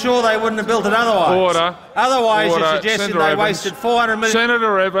because we're sure they wouldn't have built it otherwise. Order. Otherwise, Order. you're suggesting Senator they Evans. wasted $400 million.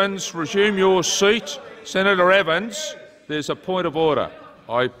 Senator Evans, resume your seat. Senator Evans, there's a point of order,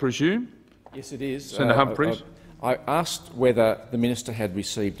 I presume. Yes, it is. Senator Humphries. I asked whether the minister had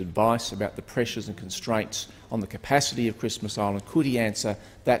received advice about the pressures and constraints on the capacity of Christmas Island. Could he answer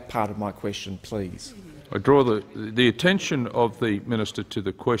that part of my question, please? I draw the attention of the Minister to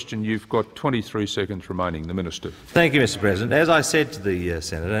the question. You've got 23 seconds remaining. The Minister. Thank you, Mr President. As I said to the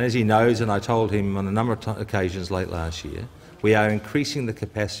Senator, and as he knows, and I told him on a number of occasions late last year, we are increasing the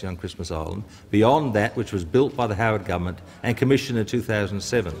capacity on Christmas Island beyond that which was built by the Howard government and commissioned in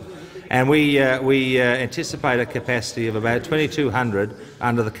 2007. And we anticipate a capacity of about 2,200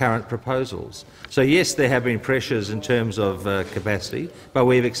 under the current proposals. So yes, there have been pressures in terms of capacity, but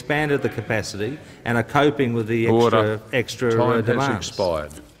we've expanded the capacity and are coping with the extra Time demands. has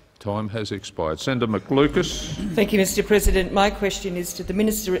expired. Time has expired. Senator McLucas. Thank you, Mr President. My question is to the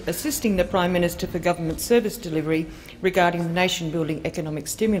Minister assisting the Prime Minister for Government Service Delivery regarding the nation-building economic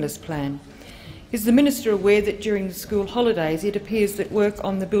stimulus plan. Is the Minister aware that during the school holidays it appears that work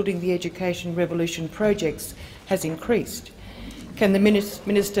on the Building the Education Revolution projects has increased? Can the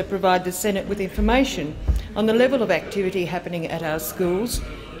Minister provide the Senate with information on the level of activity happening at our schools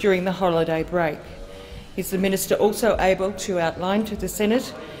during the holiday break? Is the Minister also able to outline to the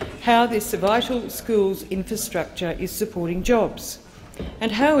Senate how this vital schools infrastructure is supporting jobs?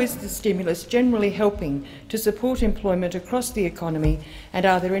 And how is the stimulus generally helping to support employment across the economy, and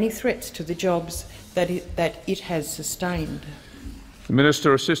are there any threats to the jobs that it has sustained? The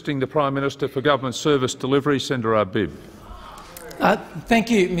Minister assisting the Prime Minister for Government Service Delivery, Senator Arbib. Thank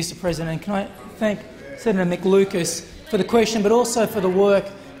you, Mr President. Can I thank Senator McLucas for the question, but also for the work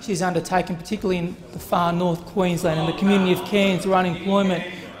she's undertaken, particularly in the far north Queensland and the community of Cairns, where unemployment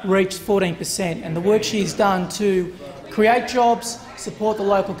reached 14%. And the work she's done to create jobs, support the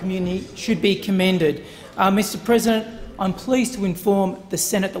local community, should be commended. Mr President, I'm pleased to inform the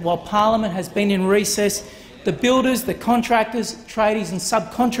Senate that while Parliament has been in recess The builders, the contractors, tradies and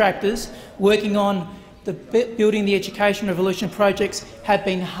subcontractors working on the Building the Education Revolution projects have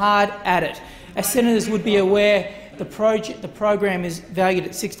been hard at it. As senators would be aware, the program is valued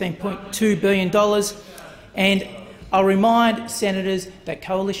at $16.2 billion, and I'll remind senators that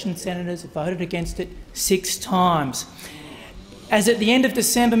coalition senators voted against it 6 times. As at the end of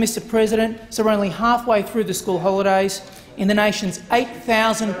December, Mr President, so we're only halfway through the school holidays, in the nation's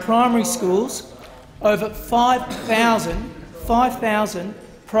 8,000 primary schools, over 5,000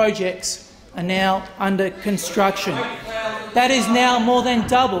 projects are now under construction. That is now more than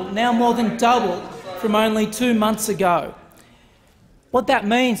double from only 2 months ago. What that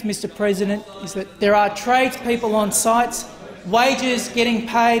means, Mr President, is that there are tradespeople on sites, wages getting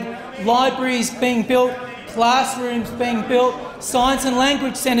paid, libraries being built, classrooms being built, science and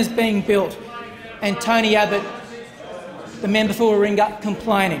language centres being built, and Tony Abbott, the member for Warringah,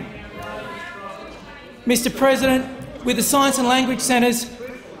 complaining. Mr President, with the science and language centres,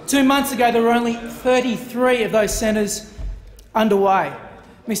 2 months ago there were only 33 of those centres underway.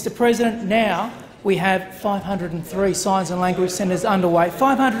 Mr President, now we have 503 science and language centres underway.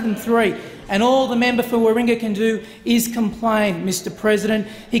 503. And all the member for Warringah can do is complain, Mr President.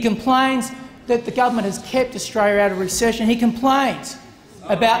 He complains that the government has kept Australia out of recession. He complains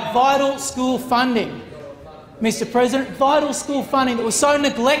about vital school funding. Mr President, vital school funding that was so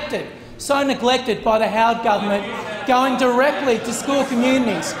neglected by the Howard government, going directly to school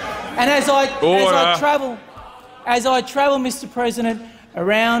communities. And as I travel, Mr President,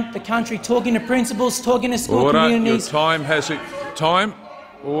 around the country, talking to principals, talking to school communities. Your time has time.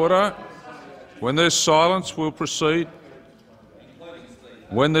 Order. When there's silence, we'll proceed.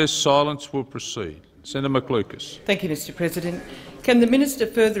 When there's silence, we'll proceed. Senator McLucas. Thank you, Mr President. Can the minister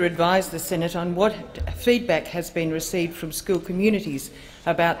further advise the Senate on what feedback has been received from school communities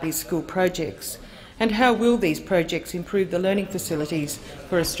about these school projects, and how will these projects improve the learning facilities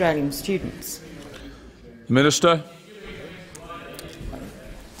for Australian students? Minister.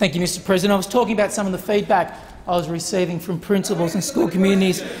 Thank you, Mr President. I was talking about some of the feedback I was receiving from principals and school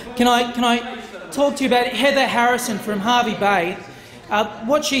communities. Can I talk to you about Heather Harrison from Hervey Bay?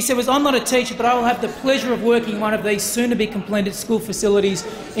 What she said was, I'm not a teacher, but I will have the pleasure of working in one of these soon-to-be-completed school facilities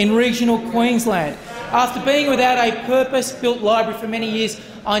in regional Queensland. After being without a purpose-built library for many years,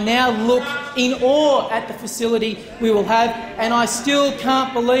 I now look in awe at the facility we will have, and I still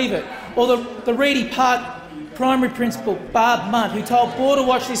can't believe it. Or the Reedy Park primary principal, Barb Munt, who told Border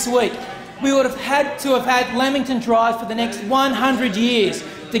Watch this week, we would have had to have had Lamington Drive for the next 100 years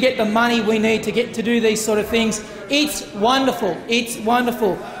to get the money we need to do these sort of things. It's wonderful. It's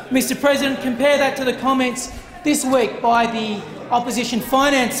wonderful. Mr President, compare that to the comments this week by the opposition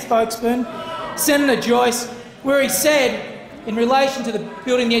finance spokesman, Senator Joyce, where he said, in relation to the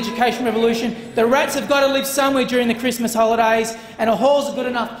Building the Education Revolution, the rats have got to live somewhere during the Christmas holidays, and a hall's a good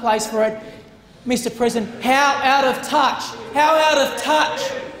enough place for it. Mr President, how out of touch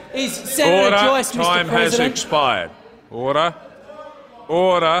is Senator Joyce, Mr President? Time has expired. Order.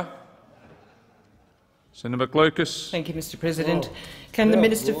 Order. Senator McLucas. Thank you, Mr President. Can the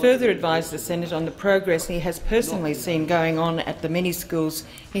minister further advise the Senate on the progress he has personally seen going on at the many schools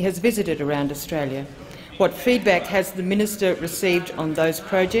he has visited around Australia? What feedback has the minister received on those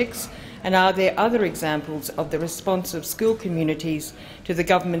projects, and are there other examples of the response of school communities to the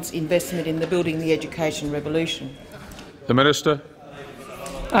government's investment in the Building the Education Revolution? The Minister.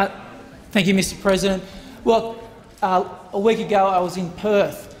 Thank you, Mr President. Well, a week ago I was in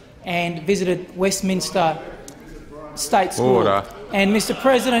Perth and visited Westminster State School. Order. And, Mr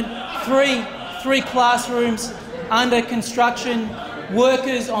President, three classrooms under construction,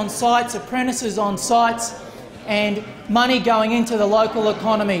 workers on sites, apprentices on sites, and money going into the local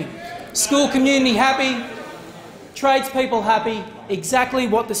economy. School community happy, tradespeople happy, exactly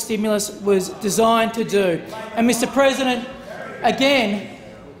what the stimulus was designed to do. And, Mr President, again,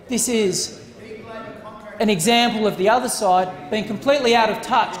 this is an example of the other side being completely out of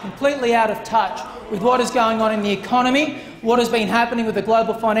touch with what is going on in the economy, what has been happening with the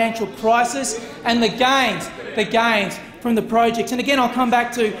global financial crisis, and the gains from the projects. And again, I'll come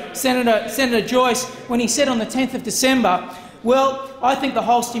back to Senator Joyce when he said on the 10th of December, well, I think the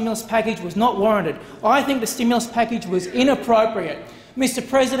whole stimulus package was not warranted. I think the stimulus package was inappropriate. Mr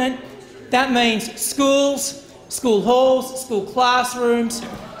President, that means schools, school halls, school classrooms,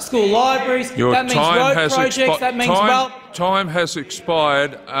 school libraries, that means road projects, that means time has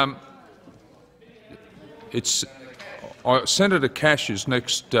expired. Senator Cash is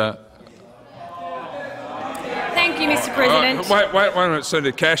next. Thank you, Mr President. Wait a minute,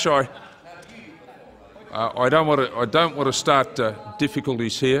 Senator Cash. I don't want to start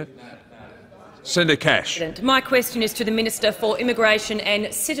difficulties here. Senator Cash. My question is to the Minister for Immigration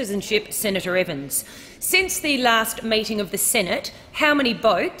and Citizenship, Senator Evans. Since the last meeting of the Senate, how many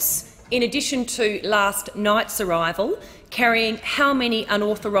boats, in addition to last night's arrival, carrying how many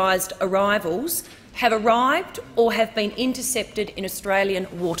unauthorised arrivals, have arrived or have been intercepted in Australian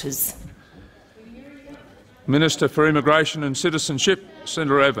waters? Minister for Immigration and Citizenship,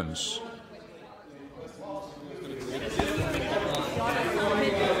 Senator Evans.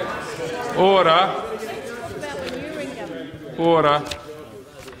 Order. Order.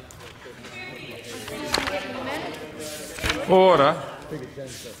 Order.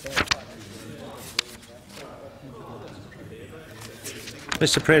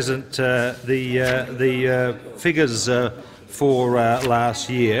 Mr. President, the figures for last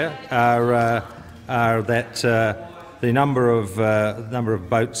year are that the number of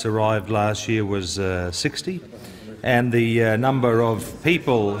boats arrived last year was 60, and the number of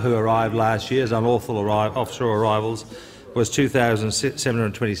people who arrived last year as unlawful offshore arrivals was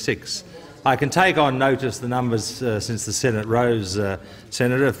 2,726. I can take on notice the numbers since the Senate rose,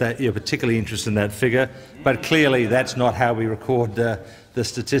 Senator, if you're particularly interested in that figure, but clearly that's not how we record the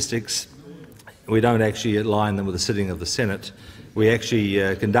statistics. We don't actually align them with the sitting of the Senate. We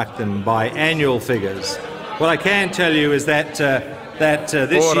actually conduct them by annual figures. What I can tell you is that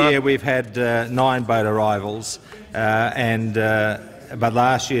this year we've had 9 boat arrivals, but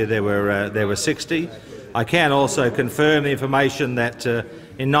last year there were 60. I can also confirm the information that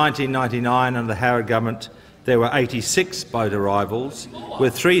in 1999, under the Howard government, there were 86 boat arrivals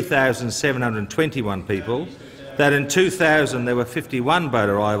with 3,721 people. That in 2000 there were 51 boat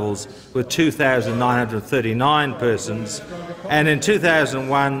arrivals with 2,939 persons, and in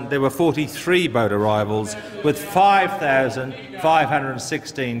 2001 there were 43 boat arrivals with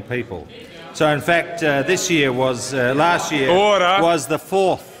 5,516 people. So, in fact, last year was the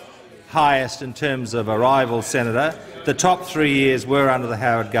 4th highest in terms of arrivals, Senator. The top 3 years were under the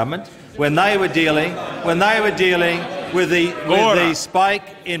Howard government, when they were dealing with the spike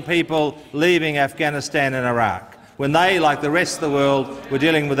in people leaving Afghanistan and Iraq, when they, like the rest of the world, were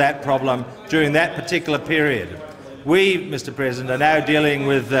dealing with that problem during that particular period. We, Mr. President, are now dealing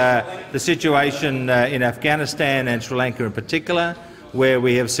with the situation in Afghanistan and Sri Lanka in particular, where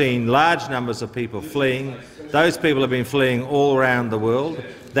we have seen large numbers of people fleeing. Those people have been fleeing all around the world.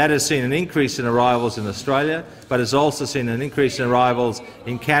 That has seen an increase in arrivals in Australia, but has also seen an increase in arrivals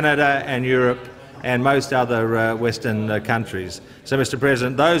in Canada and Europe and most other Western countries. So, Mr.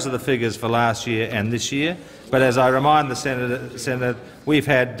 President, those are the figures for last year and this year. But as I remind the Senator, we've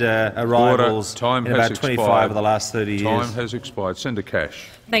had arrivals in about 25 of the last 30 years. Time has expired. Senator Cash.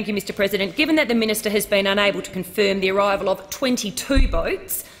 Thank you, Mr. President. Given that the Minister has been unable to confirm the arrival of 22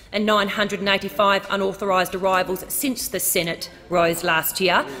 boats and 985 unauthorised arrivals since the Senate rose last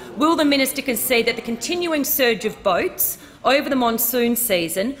year, will the Minister concede that the continuing surge of boats over the monsoon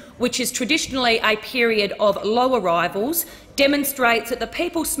season, which is traditionally a period of low arrivals, demonstrates that the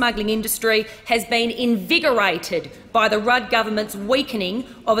people smuggling industry has been invigorated by the Rudd government's weakening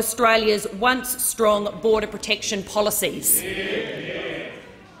of Australia's once strong border protection policies?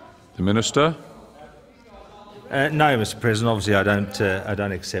 The Minister. No, Mr. President. Obviously, I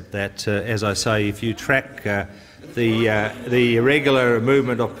don't accept that. As I say, if you track the irregular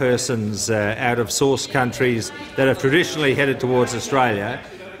movement of persons out of source countries that have traditionally headed towards Australia,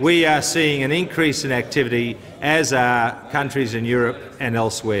 we are seeing an increase in activity, as are countries in Europe and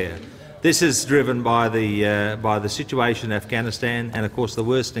elsewhere. This is driven by the situation in Afghanistan and, of course, the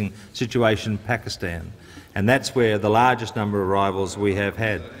worsening situation in Pakistan, and that's where the largest number of arrivals we have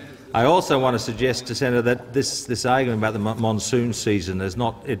had. I also want to suggest to Senator that this argument about the monsoon season is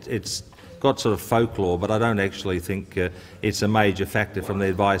not. It's got sort of folklore, but I don't actually think it's a major factor from the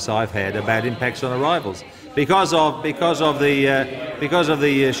advice I've had about impacts on arrivals. Because of the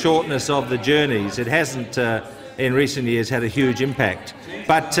shortness of the journeys, it hasn't in recent years had a huge impact.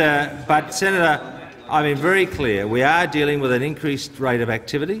 But Senator, I've been very clear. We are dealing with an increased rate of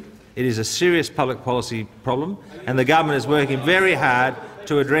activity. It is a serious public policy problem, and the government is working very hard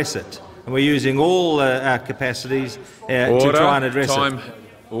to address it. And we're using all our capacities to try and address it.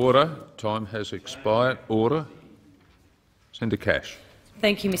 Order. Time has expired. Order. Senator Cash.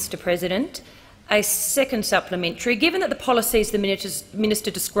 Thank you, Mr. President. A second supplementary. Given that the policies the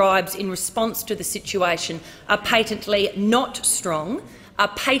Minister describes in response to the situation are patently not strong, are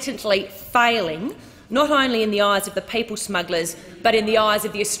patently failing, not only in the eyes of the people smugglers but in the eyes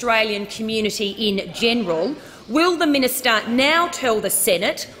of the Australian community in general, will the Minister now tell the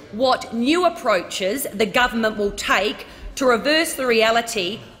Senate what new approaches the government will take to reverse the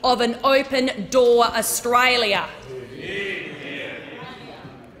reality of an open-door Australia?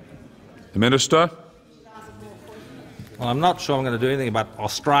 The Minister. Well, I'm not sure I'm going to do anything about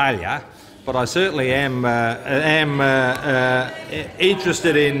Australia, but I certainly am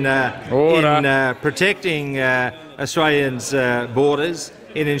interested in protecting Australians' borders,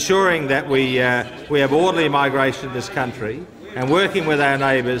 in ensuring that we have orderly migration to this country, and working with our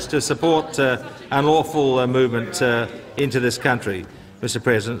neighbours to support unlawful movement into this country, Mr.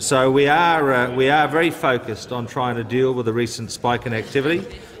 President. So we are very focused on trying to deal with the recent spike in activity.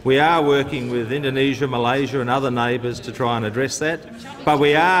 We are working with Indonesia, Malaysia and other neighbours to try and address that, but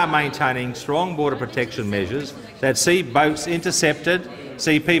we are maintaining strong border protection measures that see boats intercepted,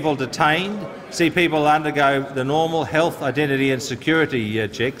 see people detained, see people undergo the normal health, identity and security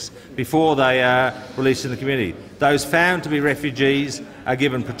checks before they are released in the community. Those found to be refugees are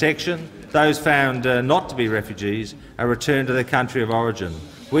given protection. Those found not to be refugees are returned to their country of origin.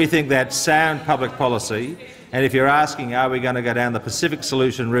 We think that's sound public policy, and if you're asking are we going to go down the Pacific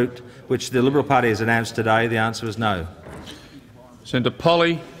solution route, which the Liberal Party has announced today, the answer is no. Senator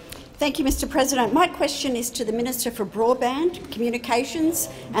Polley. Thank you, Mr. President. My question is to the Minister for Broadband, Communications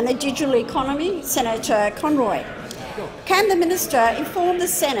and the Digital Economy, Senator Conroy. Can the Minister inform the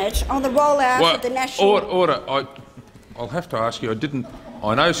Senate on the rollout of the national— Order. I'll have to ask you.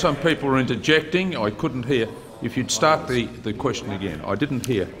 I know some people are interjecting. I couldn't hear. If you'd start the question again. I didn't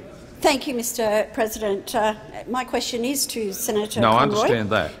hear. Thank you, Mr. President. My question is to Senator Conroy. Conroy. I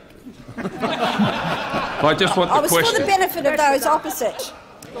understand that. I just want the question. I was for the benefit of those opposite.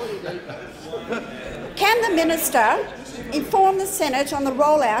 Can the Minister inform the Senate on the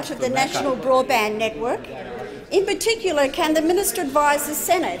rollout of the National Broadband Network? In particular, can the Minister advise the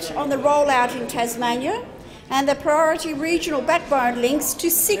Senate on the rollout in Tasmania and the priority regional backbone links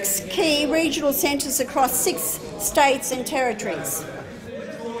to 6 key regional centres across 6 states and territories?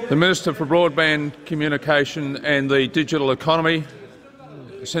 The Minister for Broadband, Communication and the Digital Economy,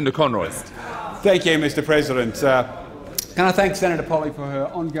 Senator Conroy. Thank you, Mr. President. Can I thank Senator Polley for her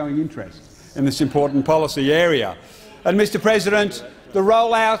ongoing interest in this important policy area? And, Mr. President, the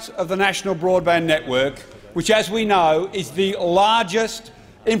rollout of the National Broadband Network, which, as we know, is the largest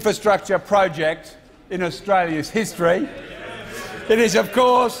infrastructure project in Australia's history, it is, of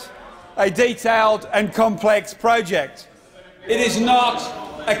course, a detailed and complex project. It is not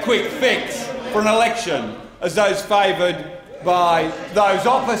a quick fix for an election, as those favoured by those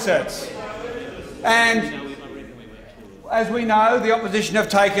opposites. And as we know, the opposition have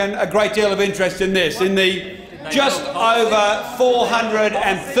taken a great deal of interest in this. In the just over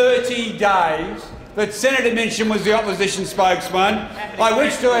 430 days that Senator Minchin was the opposition spokesman, I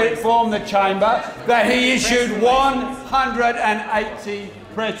wish to inform the chamber that he issued 180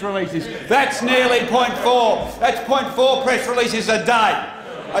 press releases. That's nearly 0.4. That's 0.4 press releases a day.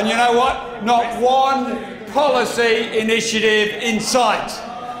 And you know what? Not one policy initiative in sight.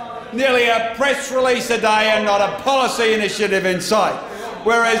 Nearly a press release a day and not a policy initiative in sight.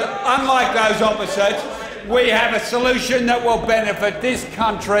 Whereas, unlike those opposites, we have a solution that will benefit this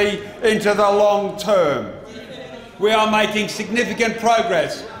country into the long term. We are making significant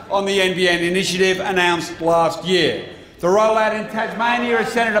progress on the NBN initiative announced last year. The rollout in Tasmania,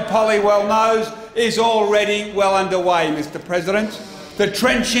 as Senator Polley well knows, is already well underway, Mr. President. The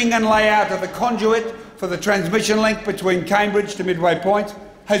trenching and layout of the conduit for the transmission link between Cambridge to Midway Point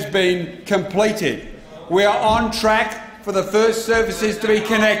has been completed. We are on track for the first services to be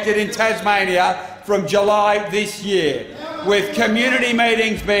connected in Tasmania from July this year, with community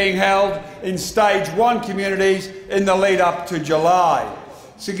meetings being held in Stage 1 communities in the lead-up to July.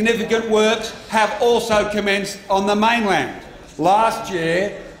 Significant works have also commenced on the mainland. Last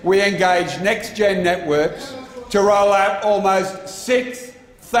year, we engaged NextGen Networks to roll out almost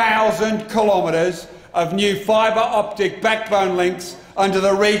 6,000 kilometres of new fibre optic backbone links under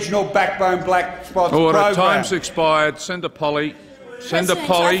the Regional Backbone Black Spots program. Time's expired. Senator Polley. President,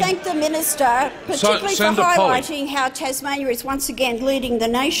 I thank the Minister, particularly for highlighting how Tasmania is once again leading the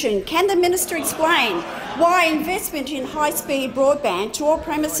nation. Can the Minister explain why investment in high-speed broadband to all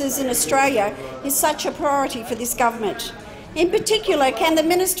premises in Australia is such a priority for this government? In particular, can the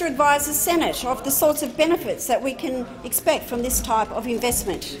Minister advise the Senate of the sorts of benefits that we can expect from this type of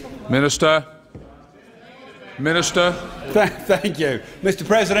investment? Minister. Thank you. Mr.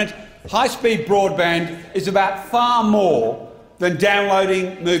 President, high-speed broadband is about far more than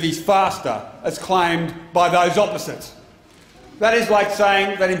downloading movies faster, as claimed by those opposites. That is like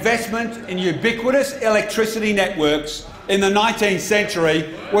saying that investment in ubiquitous electricity networks in the 19th century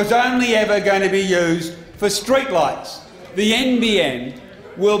was only ever going to be used for streetlights. The NBN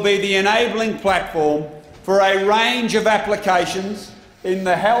will be the enabling platform for a range of applications in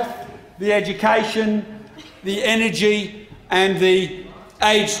the health, the education, the energy and the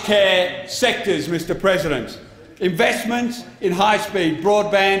aged care sectors, Mr President. Investment in high-speed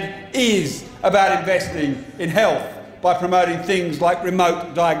broadband is about investing in health by promoting things like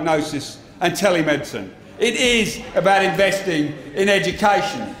remote diagnosis and telemedicine. It is about investing in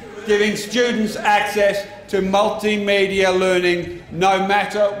education, giving students access to multimedia learning no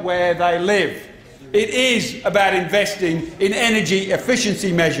matter where they live. It is about investing in energy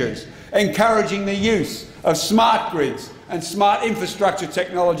efficiency measures, encouraging the use of smart grids and smart infrastructure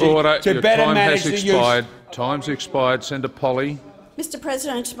technology to better manage the use. Time's expired. Senator Polly. Mr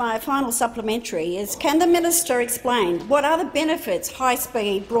President, my final supplementary is, can the minister explain what other benefits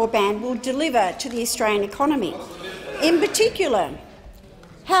high-speed broadband will deliver to the Australian economy? In particular,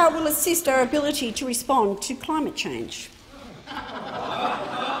 how it will assist our ability to respond to climate change?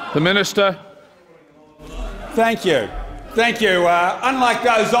 The Minister. Thank you. Thank you. Unlike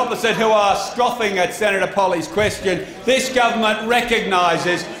those opposite who are scoffing at Senator Polly's question, this government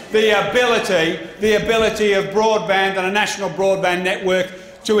recognises the ability of broadband and a national broadband network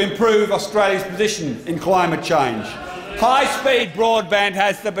to improve Australia's position in climate change. High-speed broadband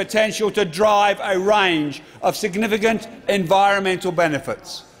has the potential to drive a range of significant environmental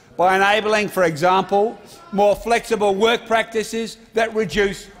benefits by enabling, for example, more flexible work practices that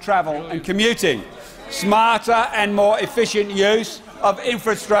reduce travel and commuting, smarter and more efficient use of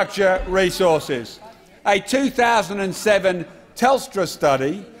infrastructure resources. A 2007 Telstra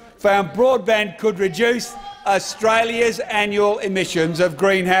study found broadband could reduce Australia's annual emissions of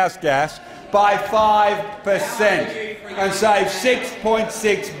greenhouse gas by 5% and save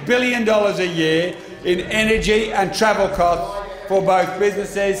 $6.6 billion a year in energy and travel costs for both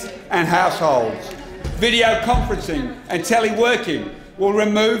businesses and households. Video conferencing and teleworking will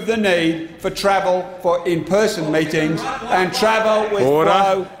remove the need for travel for in-person meetings and travel with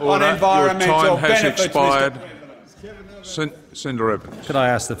flow on environmental benefits. Your time has expired. Senator Evans. Could I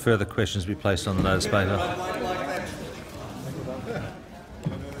ask that further questions be placed on the notice paper?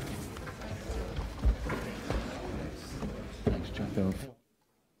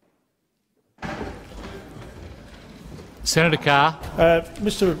 Senator Carr.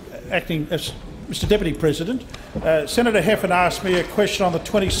 Mr Deputy President, Senator Heffernan asked me a question on the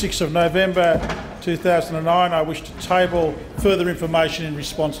 26th of November 2009. I wish to table further information in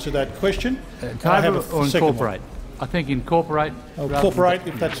response to that question. Table or incorporate? I think incorporate. Incorporate,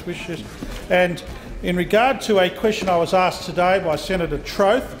 if that's wishes. And in regard to a question I was asked today by Senator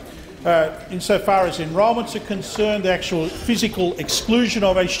Troth, insofar as enrolments are concerned, the actual physical exclusion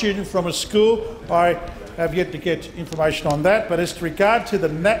of a student from a school, I have yet to get information on that. But as to regard to the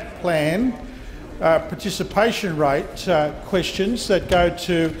NAPLAN participation rate questions that go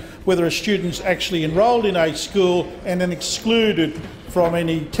to whether a student's actually enrolled in a school and then excluded from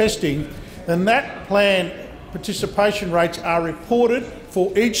any testing, the NAPLAN participation rates are reported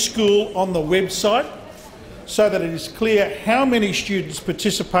for each school on the website so that it is clear how many students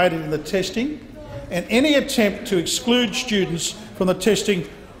participated in the testing, and any attempt to exclude students from the testing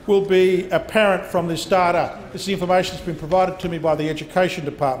will be apparent from this data. This information has been provided to me by the Education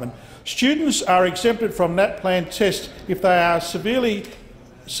Department. Students are exempted from NAPLAN tests if they are severe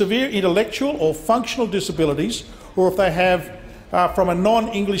intellectual or functional disabilities, or if they have from a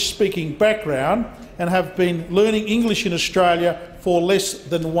non-English speaking background and have been learning English in Australia for less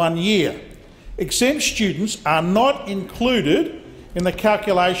than 1 year. Exempt students are not included in the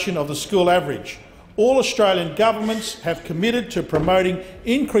calculation of the school average. All Australian governments have committed to promoting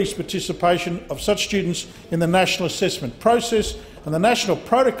increased participation of such students in the national assessment process, and the national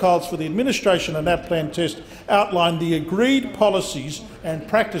protocols for the administration of the NAPLAN test outline the agreed policies and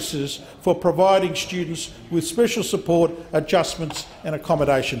practices for providing students with special support, adjustments and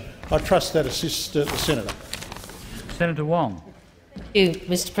accommodation. I trust that assists the Senator. Senator Wong. Thank you,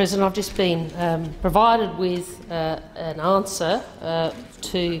 Mr President. I've just been provided with an answer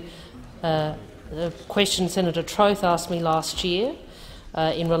to the question Senator Troth asked me last year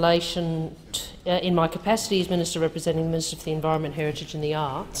in relation to, in my capacity as Minister representing the Minister for the Environment, Heritage and the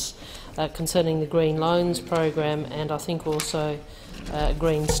Arts, concerning the Green Loans program and I think also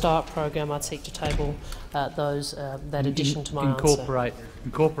Green Start program. I'd seek to table that addition to my answer.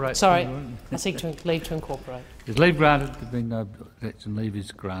 Incorporate. Sorry, I seek to leave to incorporate. Is leave granted? There being no objection, leave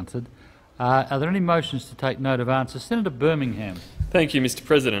is granted. Are there any motions to take note of answers? Senator Birmingham. Thank you, Mr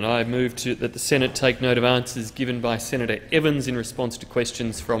President. I move that the Senate take note of answers given by Senator Evans in response to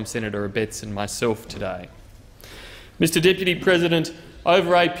questions from Senator Abetz and myself today. Mr Deputy President,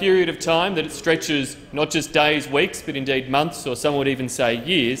 over a period of time that it stretches not just days, weeks, but indeed months, or some would even say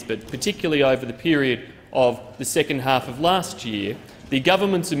years, but particularly over the period of the second half of last year, the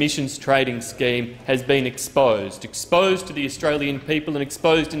government's emissions trading scheme has been exposed to the Australian people and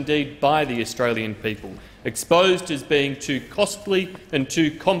exposed indeed by the Australian people, exposed as being too costly and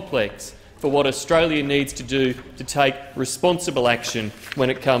too complex for what Australia needs to do to take responsible action when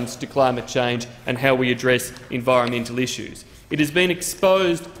it comes to climate change and how we address environmental issues. It has been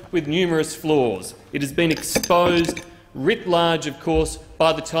exposed with numerous flaws. It has been exposed writ large, of course,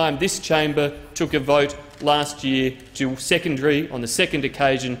 by the time this chamber took a vote last year on the second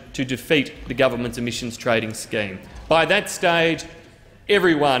occasion to defeat the government's emissions trading scheme. By that stage,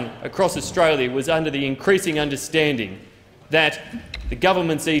 everyone across Australia was under the increasing understanding that the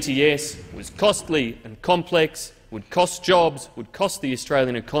government's ETS was costly and complex, would cost jobs, would cost the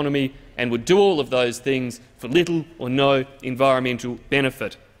Australian economy and would do all of those things for little or no environmental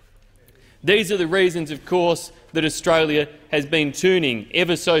benefit. These are the reasons, of course, that Australia has been tuning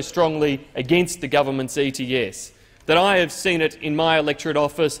ever so strongly against the government's ETS, that I have seen it in my electorate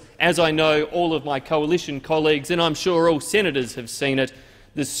office, as I know all of my coalition colleagues, and I'm sure all senators have seen it,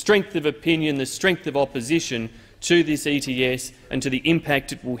 the strength of opinion, the strength of opposition to this ETS and to the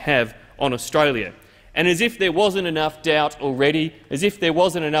impact it will have on Australia. And as if there wasn't enough doubt already, as if there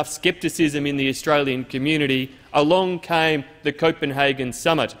wasn't enough scepticism in the Australian community, along came the Copenhagen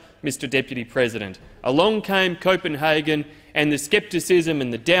summit, Mr Deputy President. Along came Copenhagen, and the scepticism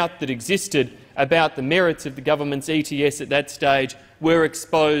and the doubt that existed about the merits of the government's ETS at that stage were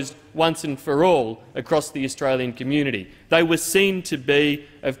exposed once and for all across the Australian community. They were seen to be,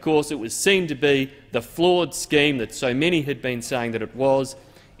 of course, it was seen to be the flawed scheme that so many had been saying that it was.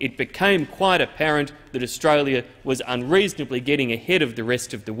 It became quite apparent that Australia was unreasonably getting ahead of the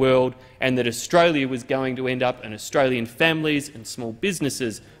rest of the world and that Australia was going to end up, and Australian families and small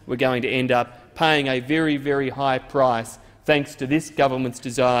businesses were going to end up paying a very, very high price thanks to this government's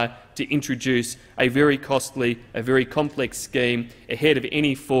desire to introduce a very costly, a very complex scheme ahead of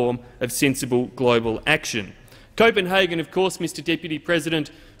any form of sensible global action. Copenhagen, of course, Mr Deputy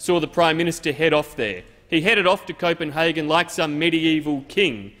President, saw the Prime Minister head off there. He headed off to Copenhagen like some medieval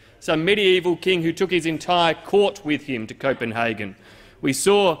king who took his entire court with him to Copenhagen. We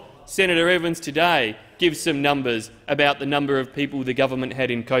saw Senator Evans today give some numbers about the number of people the government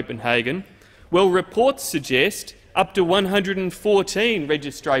had in Copenhagen. Well, reports suggest up to 114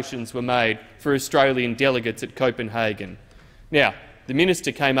 registrations were made for Australian delegates at Copenhagen. Now, the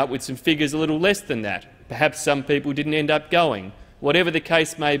minister came up with some figures a little less than that. Perhaps some people didn't end up going. Whatever the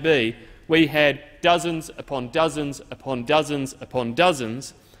case may be, we had dozens upon dozens upon dozens upon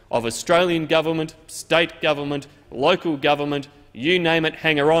dozens of Australian government, state government, local government, you name it,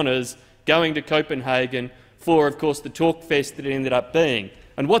 hanger-oners going to Copenhagen for, of course, the talk fest that it ended up being.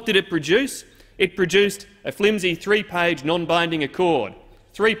 And what did it produce? It produced a flimsy three-page non-binding accord.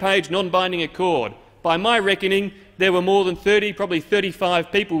 Three-page non-binding accord. By my reckoning, there were more than 30, probably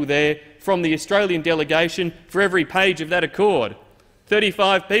 35 people there from the Australian delegation for every page of that accord.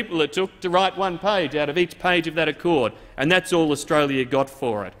 35 people it took to write one page out of each page of that accord, and that's all Australia got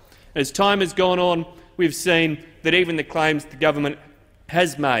for it. As time has gone on, we've seen that even the claims the government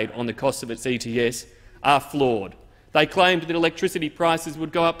has made on the cost of its ETS are flawed. They claimed that electricity prices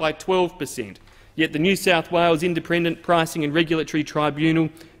would go up by 12%, yet the New South Wales Independent Pricing and Regulatory Tribunal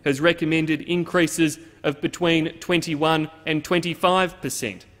has recommended increases of between 21% and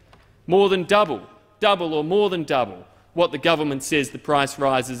 25%. More than double or more than double what the government says the price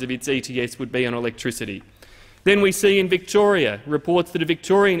rises of its ETS would be on electricity. Then we see in Victoria reports that a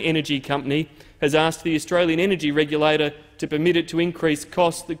Victorian energy company has asked the Australian energy regulator to permit it to increase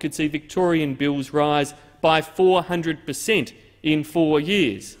costs that could see Victorian bills rise by 400% in 4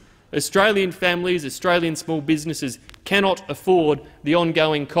 years. Australian families, Australian small businesses cannot afford the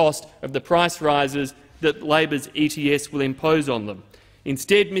ongoing cost of the price rises that Labor's ETS will impose on them.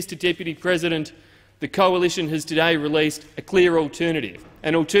 Instead, Mr Deputy President, the Coalition has today released a clear alternative,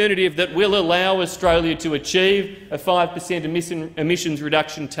 an alternative that will allow Australia to achieve a 5% emissions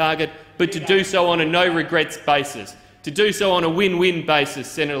reduction target, but to do so on a no-regrets basis, to do so on a win-win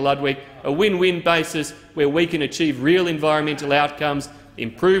basis, Senator Ludwig, a win-win basis where we can achieve real environmental outcomes,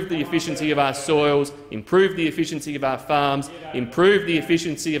 improve the efficiency of our soils, improve the efficiency of our farms, improve the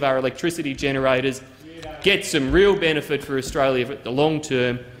efficiency of our electricity generators, get some real benefit for Australia for the long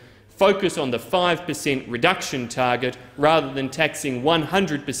term, focus on the 5% reduction target rather than taxing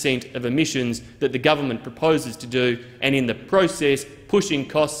 100% of emissions that the government proposes to do, and in the process pushing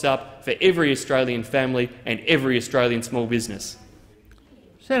costs up for every Australian family and every Australian small business.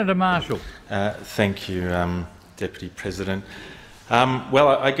 Senator Marshall. Thank you, Deputy President. Well,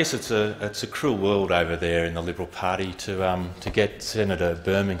 I guess it's a cruel world over there in the Liberal Party to get Senator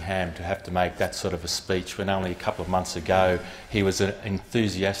Birmingham to have to make that sort of a speech when only a couple of months ago he was an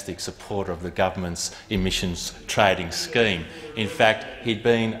enthusiastic supporter of the government's emissions trading scheme. In fact, he'd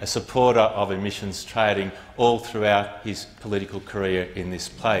been a supporter of emissions trading all throughout his political career in this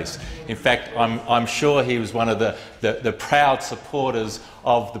place. In fact, I'm sure he was one of the proud supporters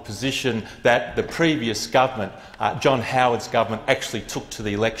of the position that the previous government, John Howard's government, actually took to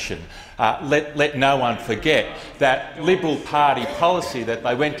the election. Let no one forget that Liberal Party policy that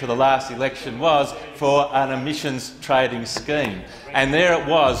they went to the last election was for an emissions trading scheme. And there it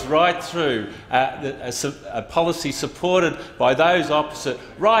was, right through a policy supported by those opposite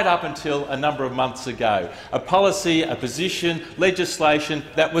right up until a number of months ago. A policy, a position, legislation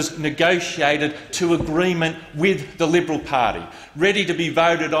that was negotiated to agreement with the Liberal Party, ready to be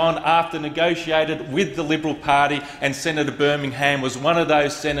voted on after negotiated with the Liberal Party, and Senator Birmingham was one of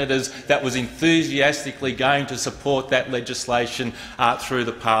those senators that was enthusiastically going to support that legislation through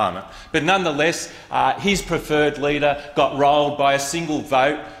the parliament. But nonetheless, his preferred leader got rolled by a single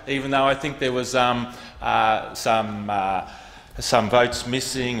vote, even though I think there was some votes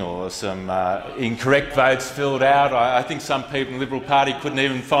missing or some incorrect votes filled out. I think some people in the Liberal Party couldn't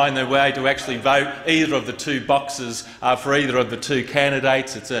even find their way to actually vote either of the two boxes for either of the two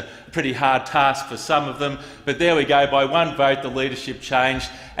candidates. It's a pretty hard task for some of them, but there we go. By one vote the leadership changed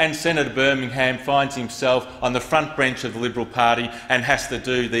and Senator Birmingham finds himself on the front bench of the Liberal Party and has to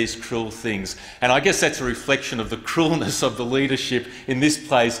do these cruel things. And I guess that's a reflection of the cruelness of the leadership in this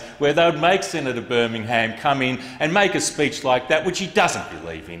place, where they would make Senator Birmingham come in and make a speech like that, which he doesn't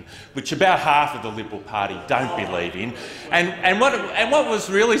believe in, which about half of the Liberal Party don't believe in. And what was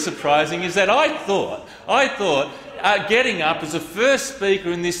really surprising is that I thought getting up as the first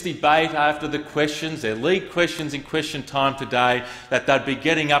speaker in this debate after the questions, their lead questions in question time today, that they'd be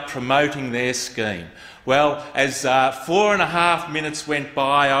getting up promoting their scheme. Well, as 4.5 minutes went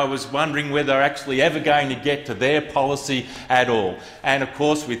by, I was wondering whether they're actually ever going to get to their policy at all. And of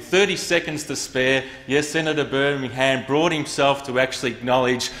course, with 30 seconds to spare, yes, Senator Birmingham brought himself to actually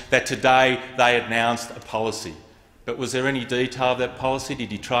acknowledge that today they announced a policy. But was there any detail of that policy?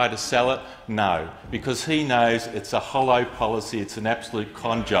 Did he try to sell it? No, because he knows it's a hollow policy, it's an absolute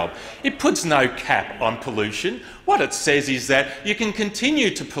con job. It puts no cap on pollution. What it says is that you can continue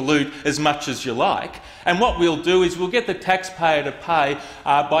to pollute as much as you like, and what we'll do is we'll get the taxpayer to pay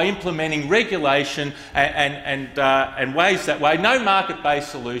by implementing regulation and ways that way. No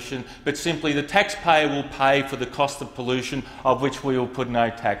market-based solution, but simply the taxpayer will pay for the cost of pollution, of which we will put no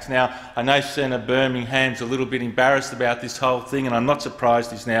tax. Now, I know Senator Birmingham's a little bit embarrassed about this whole thing, and I'm not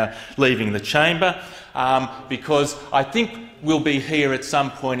surprised he's now leaving the chamber, because I think we'll be here at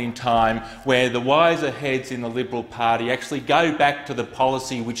some point in time where the wiser heads in the Liberal Party actually go back to the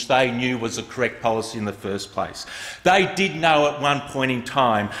policy which they knew was the correct policy in the first place. They did know at one point in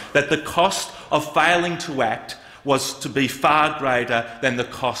time that the cost of failing to act was to be far greater than the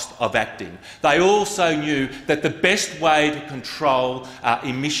cost of acting. They also knew that the best way to control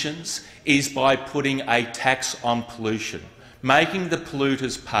emissions is by putting a tax on pollution, making the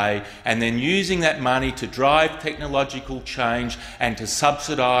polluters pay, and then using that money to drive technological change and to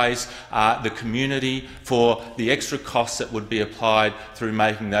subsidise the community for the extra costs that would be applied through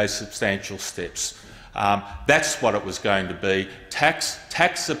making those substantial steps. That's what it was going to be: tax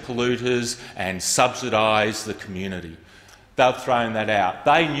the polluters and subsidise the community. They've thrown that out.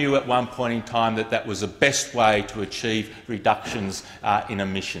 They knew at one point in time that that was the best way to achieve reductions in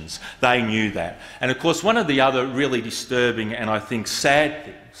emissions. They knew that. And of course, one of the other really disturbing and I think sad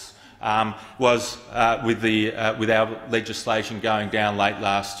things was with our legislation going down late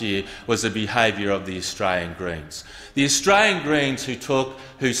last year was the behaviour of the Australian Greens. The Australian Greens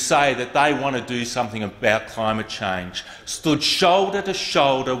who say that they want to do something about climate change stood shoulder to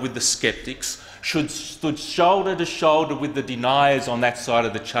shoulder with the sceptics, stood shoulder to shoulder with the deniers on that side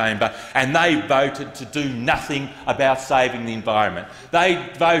of the chamber, and they voted to do nothing about saving the environment. They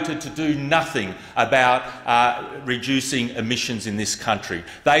voted to do nothing about reducing emissions in this country.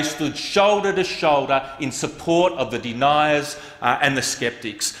 They stood shoulder to shoulder in support of the deniers and the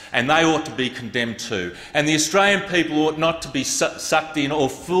sceptics, and they ought to be condemned too. And the Australian people ought not to be sucked in or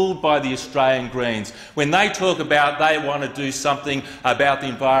fooled by the Australian Greens. When they talk about they want to do something about the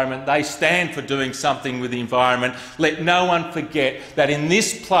environment, they stand for doing something with the environment. Let no one forget that in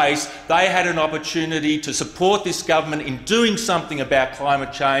this place they had an opportunity to support this government in doing something about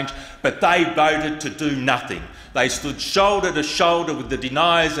climate change, but they voted to do nothing. They stood shoulder to shoulder with the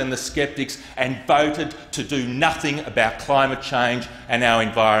deniers and the sceptics and voted to do nothing about climate change and our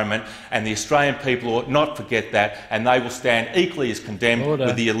environment, and the Australian people ought not forget that, and they will stand equally as condemned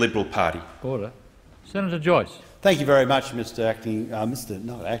with the Liberal Party. Order. Senator Joyce. Thank you very much, Mr.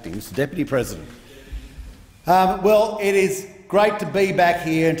 Deputy President. Well, it is great to be back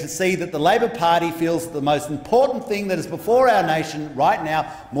here and to see that the Labor Party feels that the most important thing that is before our nation right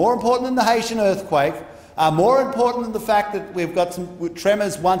now, more important than the Haitian earthquake, more important than the fact that we've got some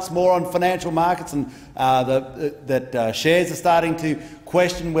tremors once more on financial markets and that shares are starting to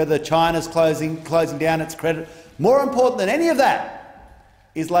question whether China's closing down its credit. More important than any of that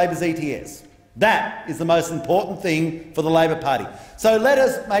is Labor's ETS. That is the most important thing for the Labor Party. So let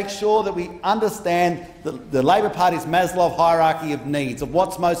us make sure that we understand the Labor Party's Maslow hierarchy of needs, of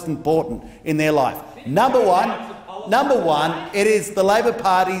what's most important in their life. Number one, it is the Labor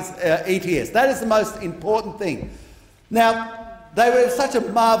Party's ETS. That is the most important thing. Now, they did such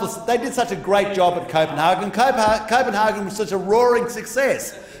a great job at Copenhagen. Copenhagen was such a roaring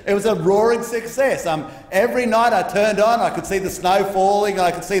success. It was a roaring success. Every night I turned on, I could see the snow falling,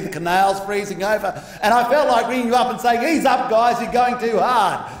 I could see the canals freezing over, and I felt like ringing you up and saying, "Ease up, guys, you're going too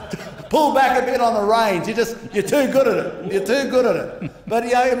hard. Pull back a bit on the reins. You're too good at it. You're too good at it." But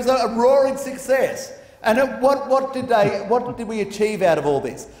it was a roaring success. And what did we achieve out of all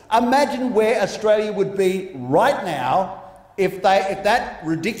this? Imagine where Australia would be right now if that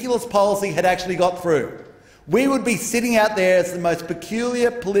ridiculous policy had actually got through. We would be sitting out there as the most peculiar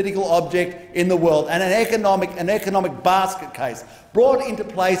political object in the world, and an economic basket case brought into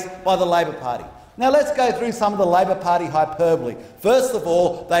place by the Labor Party. Now let's go through some of the Labor Party hyperbole. First of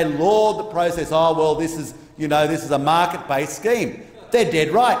all, they laud the process. Oh well, this is a market-based scheme. They're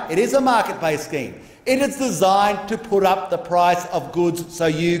dead right. It is a market-based scheme. It is designed to put up the price of goods so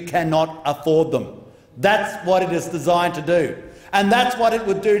you cannot afford them. That's what it is designed to do. And that's what it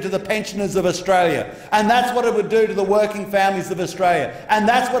would do to the pensioners of Australia. And that's what it would do to the working families of Australia. And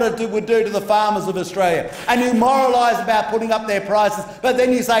that's what it would do to the farmers of Australia. And you moralise about putting up their prices, but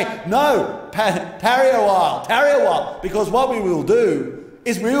then you say, no, tarry a while, because what we will do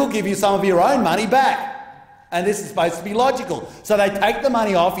is we will give you some of your own money back. And this is supposed to be logical. So they take the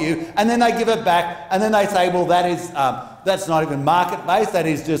money off you, and then they give it back, and then they say, well, that's not even market-based,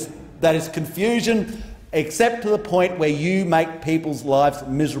 that is confusion, except to the point where you make people's lives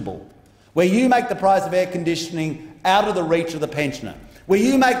miserable, where you make the price of air conditioning out of the reach of the pensioner, where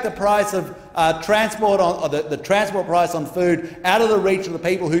you make the price of the transport price on food out of the reach of the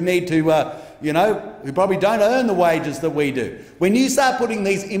people who need to, who probably don't earn the wages that we do. When you start putting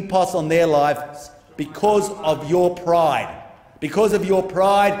these imposts on their lives because of your pride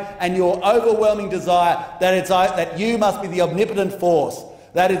and your overwhelming desire that you must be the omnipotent force,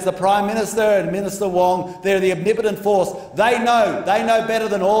 that it's the Prime Minister and Minister Wong, they're the omnipotent force. They know better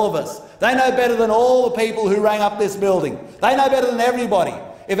than all of us. They know better than all the people who rang up this building. They know better than everybody.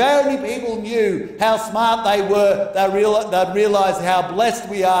 If only people knew how smart they were, they'd realise how blessed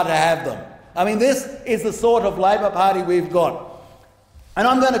we are to have them. I mean, this is the sort of Labor Party we've got. And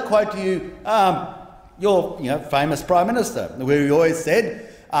I'm going to quote to you your famous Prime Minister, where he always said,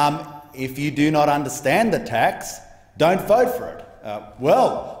 if you do not understand the tax, don't vote for it.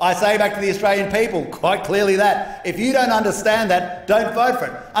 Well, I say back to the Australian people quite clearly that if you don't understand that, don't vote for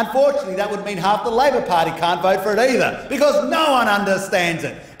it. Unfortunately, that would mean half the Labor Party can't vote for it either, because no one understands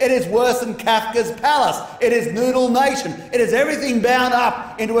it. It is worse than Kafka's Palace. It is Noodle Nation. It is everything bound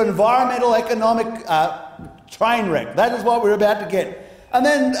up into an environmental economic train wreck. That is what we're about to get. And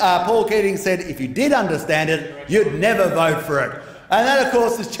then Paul Keating said if you did understand it, you'd never vote for it. And that, of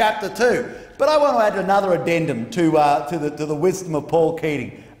course, is Chapter 2. But I want to add another addendum to the wisdom of Paul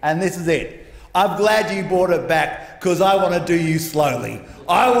Keating, and this is it. I'm glad you brought it back, because I want to do you slowly.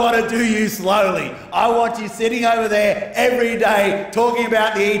 I want to do you slowly. I want you sitting over there every day talking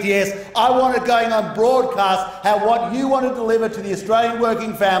about the ETS. I want it going on broadcast how what you want to deliver to the Australian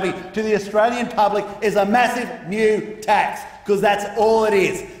working family, to the Australian public, is a massive new tax, because that's all it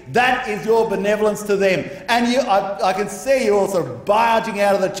is. That is your benevolence to them. And I can see you all sort of barging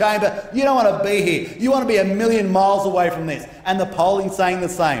out of the chamber. You don't want to be here. You want to be a million miles away from this. And the polling's saying the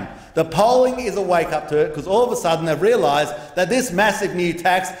same. The polling is a wake-up to it, because all of a sudden they've realised that this massive new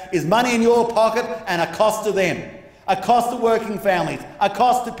tax is money in your pocket and a cost to them. A cost to working families, a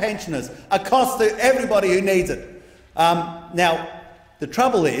cost to pensioners, a cost to everybody who needs it. Now, the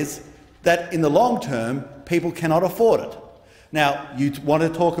trouble is that in the long term, people cannot afford it. Now, you want to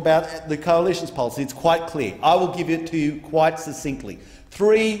talk about the coalition's policy. It's quite clear. I will give it to you quite succinctly.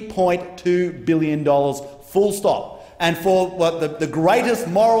 $3.2 billion, full stop. And for what the greatest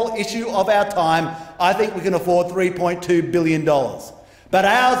moral issue of our time, I think we can afford $3.2 billion. But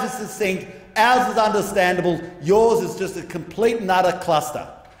ours is succinct, ours is understandable, yours is just a complete and utter cluster.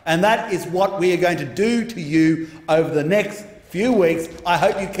 And that is what we are going to do to you over the next few weeks. I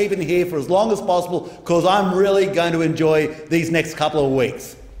hope you keep it here for as long as possible, because I'm really going to enjoy these next couple of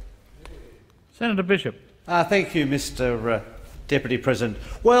weeks. Senator Bishop. Thank you, Mr Deputy President.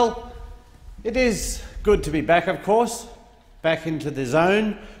 Well, it is good to be back, of course, back into the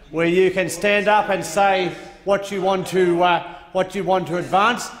zone where you can stand up and say what you want to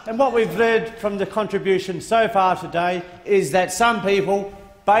advance. And what we've heard from the contribution so far today is that some people,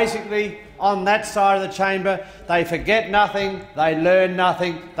 basically on that side of the chamber, they forget nothing, they learn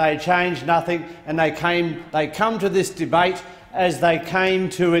nothing, they change nothing, and they come to this debate as they came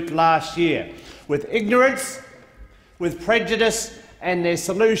to it last year, with ignorance, with prejudice, and their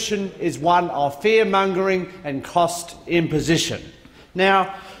solution is one of fear-mongering and cost imposition.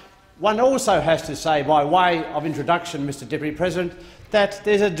 Now, one also has to say, by way of introduction, Mr Deputy President, that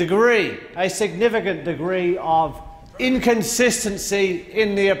there's a significant degree of inconsistency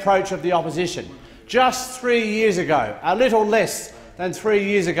in the approach of the opposition. Just 3 years ago, a little less than 3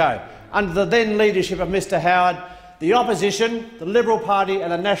 years ago, under the then leadership of Mr Howard, the opposition, the Liberal Party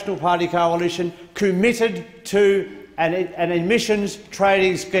and the National Party coalition committed to an emissions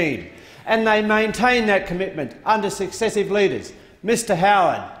trading scheme, and they maintained that commitment under successive leaders, Mr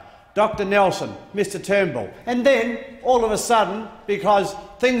Howard, Dr Nelson, Mr Turnbull. And then, all of a sudden, because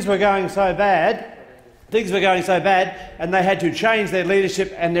things were going so bad, and they had to change their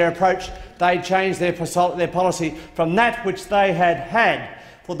leadership and their approach, they changed their policy from that which they had had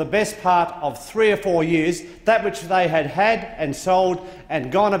for the best part of 3 or 4 years, that which they had and sold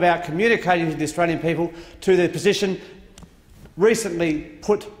and gone about communicating to the Australian people, to the position recently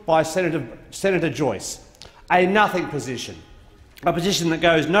put by Senator Joyce, a nothing position. A position that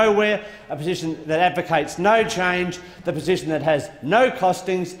goes nowhere, a position that advocates no change, the position that has no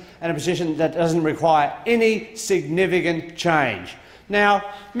costings, and a position that doesn't require any significant change. Now,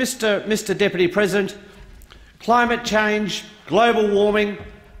 Mr Deputy President, climate change, global warming,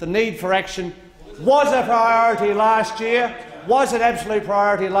 the need for action was a priority last year, was an absolute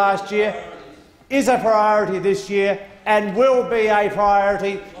priority last year, is a priority this year, and will be a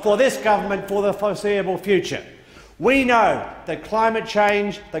priority for this government for the foreseeable future. We know that climate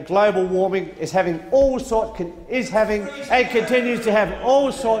change, that global warming is having and continues to have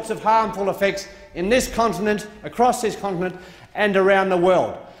all sorts of harmful effects in this continent, across this continent and around the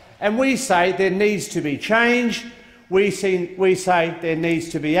world. And we say there needs to be change, we say there needs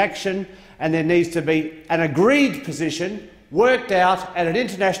to be action, and there needs to be an agreed position worked out at an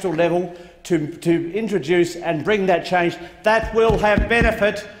international level to introduce and bring that change that will have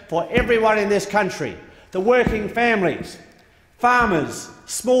benefit for everyone in this country. The working families, farmers,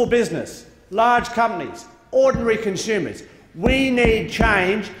 small business, large companies, ordinary consumers. We need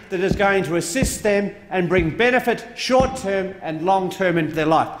change that is going to assist them and bring benefit short-term and long-term into their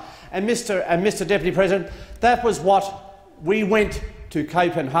life. And Mr Deputy President, that was what we went to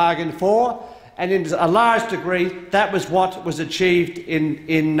Copenhagen for, and in a large degree that was what was achieved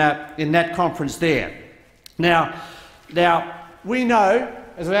in that conference there. Now we know,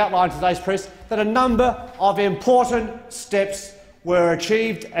 as I outlined in today's press, that a number of important steps were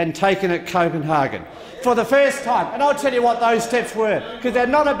achieved and taken at Copenhagen for the first time. And I'll tell you what those steps were, because they're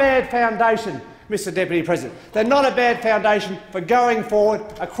not a bad foundation, Mr Deputy President. They're not a bad foundation for going forward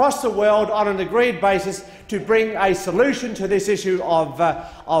across the world on an agreed basis to bring a solution to this issue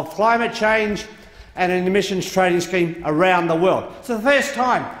of climate change and an emissions trading scheme around the world. So the first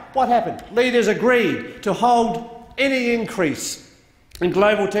time, what happened? Leaders agreed to hold any increase in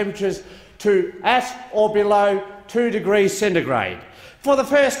global temperatures to at or below 2 degrees centigrade. For the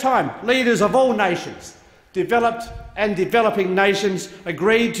first time, leaders of all nations, developed and developing nations,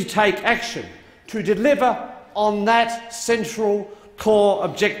 agreed to take action to deliver on that central core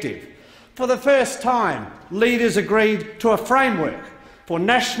objective. For the first time, leaders agreed to a framework for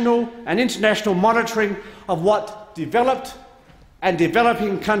national and international monitoring of what developed and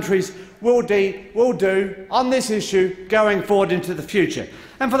developing countries will do on this issue going forward into the future.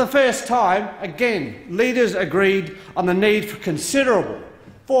 And for the first time, again, leaders agreed on the need for considerable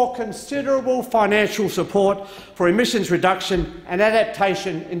financial support for emissions reduction and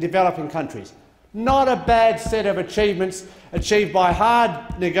adaptation in developing countries. Not a bad set of achievements achieved by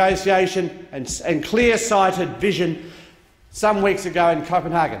hard negotiation and clear-sighted vision some weeks ago in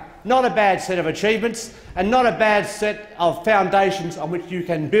Copenhagen. Not a bad set of achievements and not a bad set of foundations on which you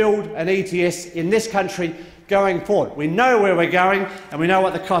can build an ETS in this country going forward. We know where we're going and we know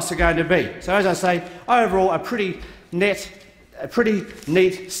what the costs are going to be. So, as I say, overall a pretty neat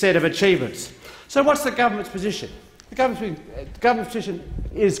set of achievements. So what's the government's position? The government's position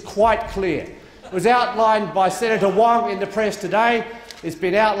is quite clear. It was outlined by Senator Wong in the press today. It's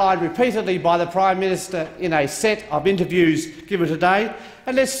been outlined repeatedly by the Prime Minister in a set of interviews given today.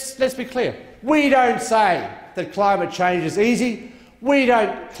 And let's be clear. We don't say that climate change is easy. We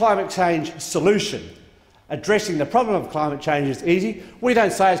don't climate change solution. Addressing the problem of climate change is easy. We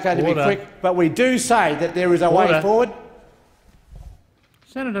don't say it's going to be quick, but we do say that there is a way forward.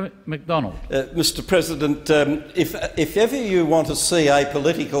 Senator McDonald. Mr President, if ever you want to see a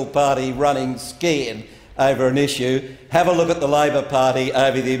political party running scared over an issue, have a look at the Labor Party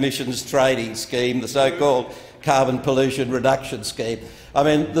over the emissions trading scheme, the so-called carbon pollution reduction scheme. I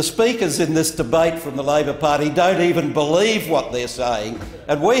mean, the speakers in this debate from the Labor Party don't even believe what they're saying,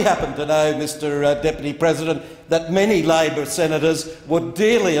 and we happen to know, Mr Deputy President, that many Labor senators would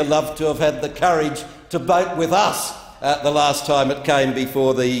dearly have loved to have had the courage to vote with us the last time it came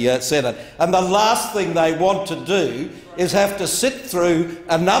before the Senate. And the last thing they want to do is have to sit through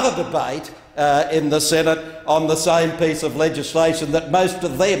another debate in the Senate on the same piece of legislation that most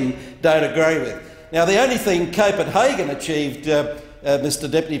of them don't agree with. Now, the only thing Copenhagen achieved,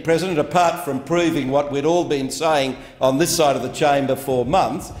 Mr Deputy President, apart from proving what we'd all been saying on this side of the chamber for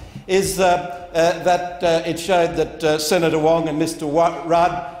months, is that it showed that Senator Wong and Mr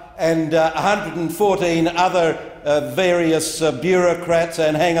Rudd and 114 other various bureaucrats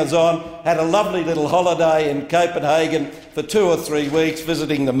and hangers-on had a lovely little holiday in Copenhagen for 2 or 3 weeks,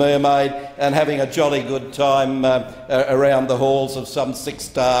 visiting the Mermaid and having a jolly good time around the halls of some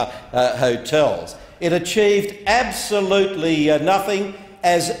 6-star hotels. It achieved absolutely nothing,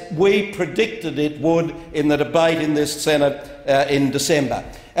 as we predicted it would in the debate in this Senate in December.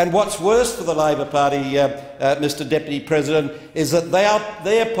 And what's worse for the Labor Party, Mr Deputy President, is that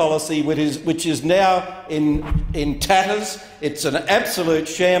their policy, which is now in tatters, it's an absolute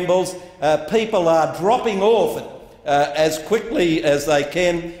shambles. People are dropping off it as quickly as they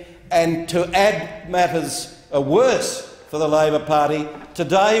can. And to add matters worse for the Labor Party,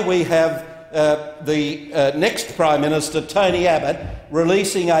 today we have the next Prime Minister, Tony Abbott,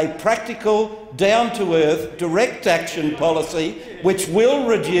 releasing a practical, down-to-earth, direct action policy which will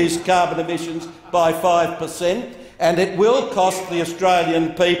reduce carbon emissions by 5%, and it will cost the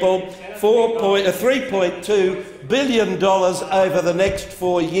Australian people $3.2 billion over the next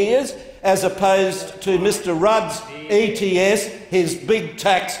 4 years, as opposed to Mr Rudd's ETS, his big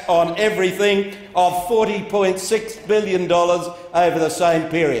tax on everything, of $40.6 billion over the same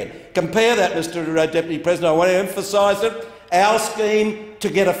period. Compare that, Mr Deputy President. I want to emphasise it. Our scheme to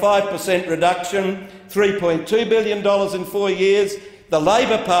get a 5% reduction, $3.2 billion in 4 years. The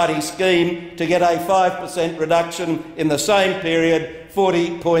Labor Party scheme to get a 5% reduction in the same period,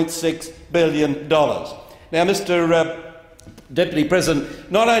 $40.6 billion. Now, Mr Deputy President,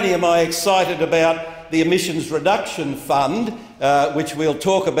 not only am I excited about the Emissions Reduction Fund, which we'll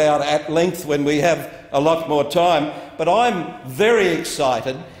talk about at length when we have a lot more time, but I'm very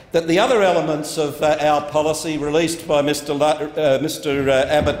excited that the other elements of our policy released by Mr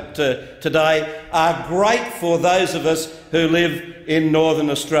Abbott today are great for those of us who live in Northern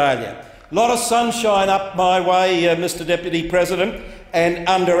Australia. A lot of sunshine up my way, Mr Deputy President, and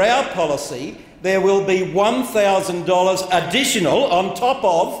under our policy there will be $1,000 additional on top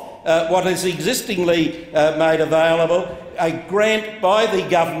of what is existingly made available, a grant by the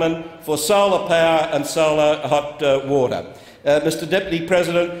government for solar power and solar hot water. Mr Deputy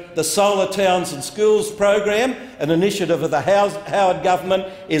President, the Solar Towns and Schools program, an initiative of the Howard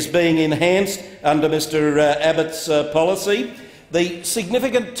government, is being enhanced under Mr Abbott's policy. The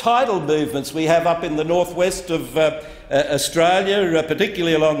significant tidal movements we have up in the northwest of Australia,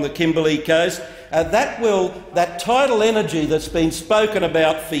 particularly along the Kimberley coast, that tidal energy that's been spoken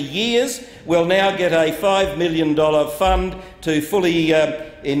about for years will now get a $5 million fund to fully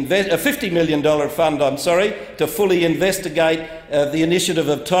a $50 million fund, to fully investigate the initiative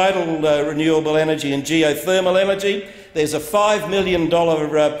of tidal renewable energy and geothermal energy. There's a $5 million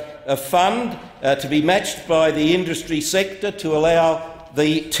fund to be matched by the industry sector to allow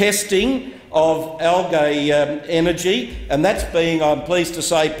the testing of algae energy, and that's being, I'm pleased to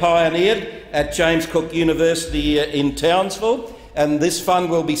say, pioneered at James Cook University in Townsville. And this fund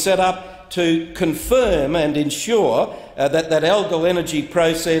will be set up to confirm and ensure that algal energy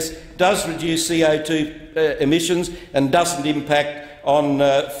process does reduce CO2 emissions and doesn't impact on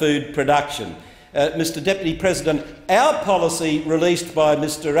food production. Mr Deputy President, our policy released by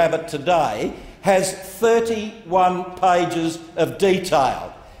Mr Abbott today has 31 pages of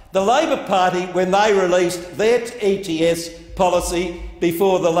detail. The Labor Party, when they released their ETS policy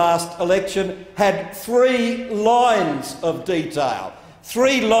before the last election, had 3 lines of detail.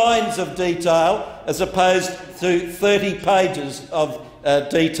 3 lines of detail as opposed to 30 pages of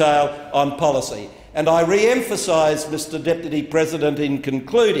detail on policy. And I re-emphasise, Mr Deputy President, in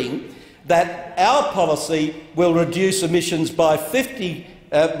concluding, that our policy will reduce emissions by 5%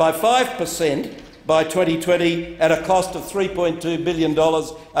 by 2020 at a cost of $3.2 billion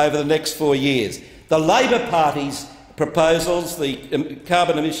over the next 4 years. The Labor Party's proposals, the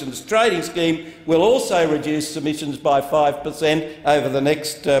carbon emissions trading scheme, will also reduce emissions by 5% over the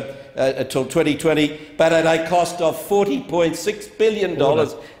next until 2020, but at a cost of $40.6 billion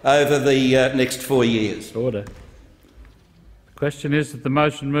over the next 4 years. Order. The question is that the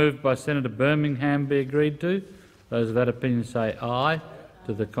motion moved by Senator Birmingham be agreed to. Those of that opinion say aye.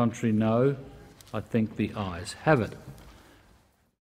 To the contrary, no. I think the ayes have it.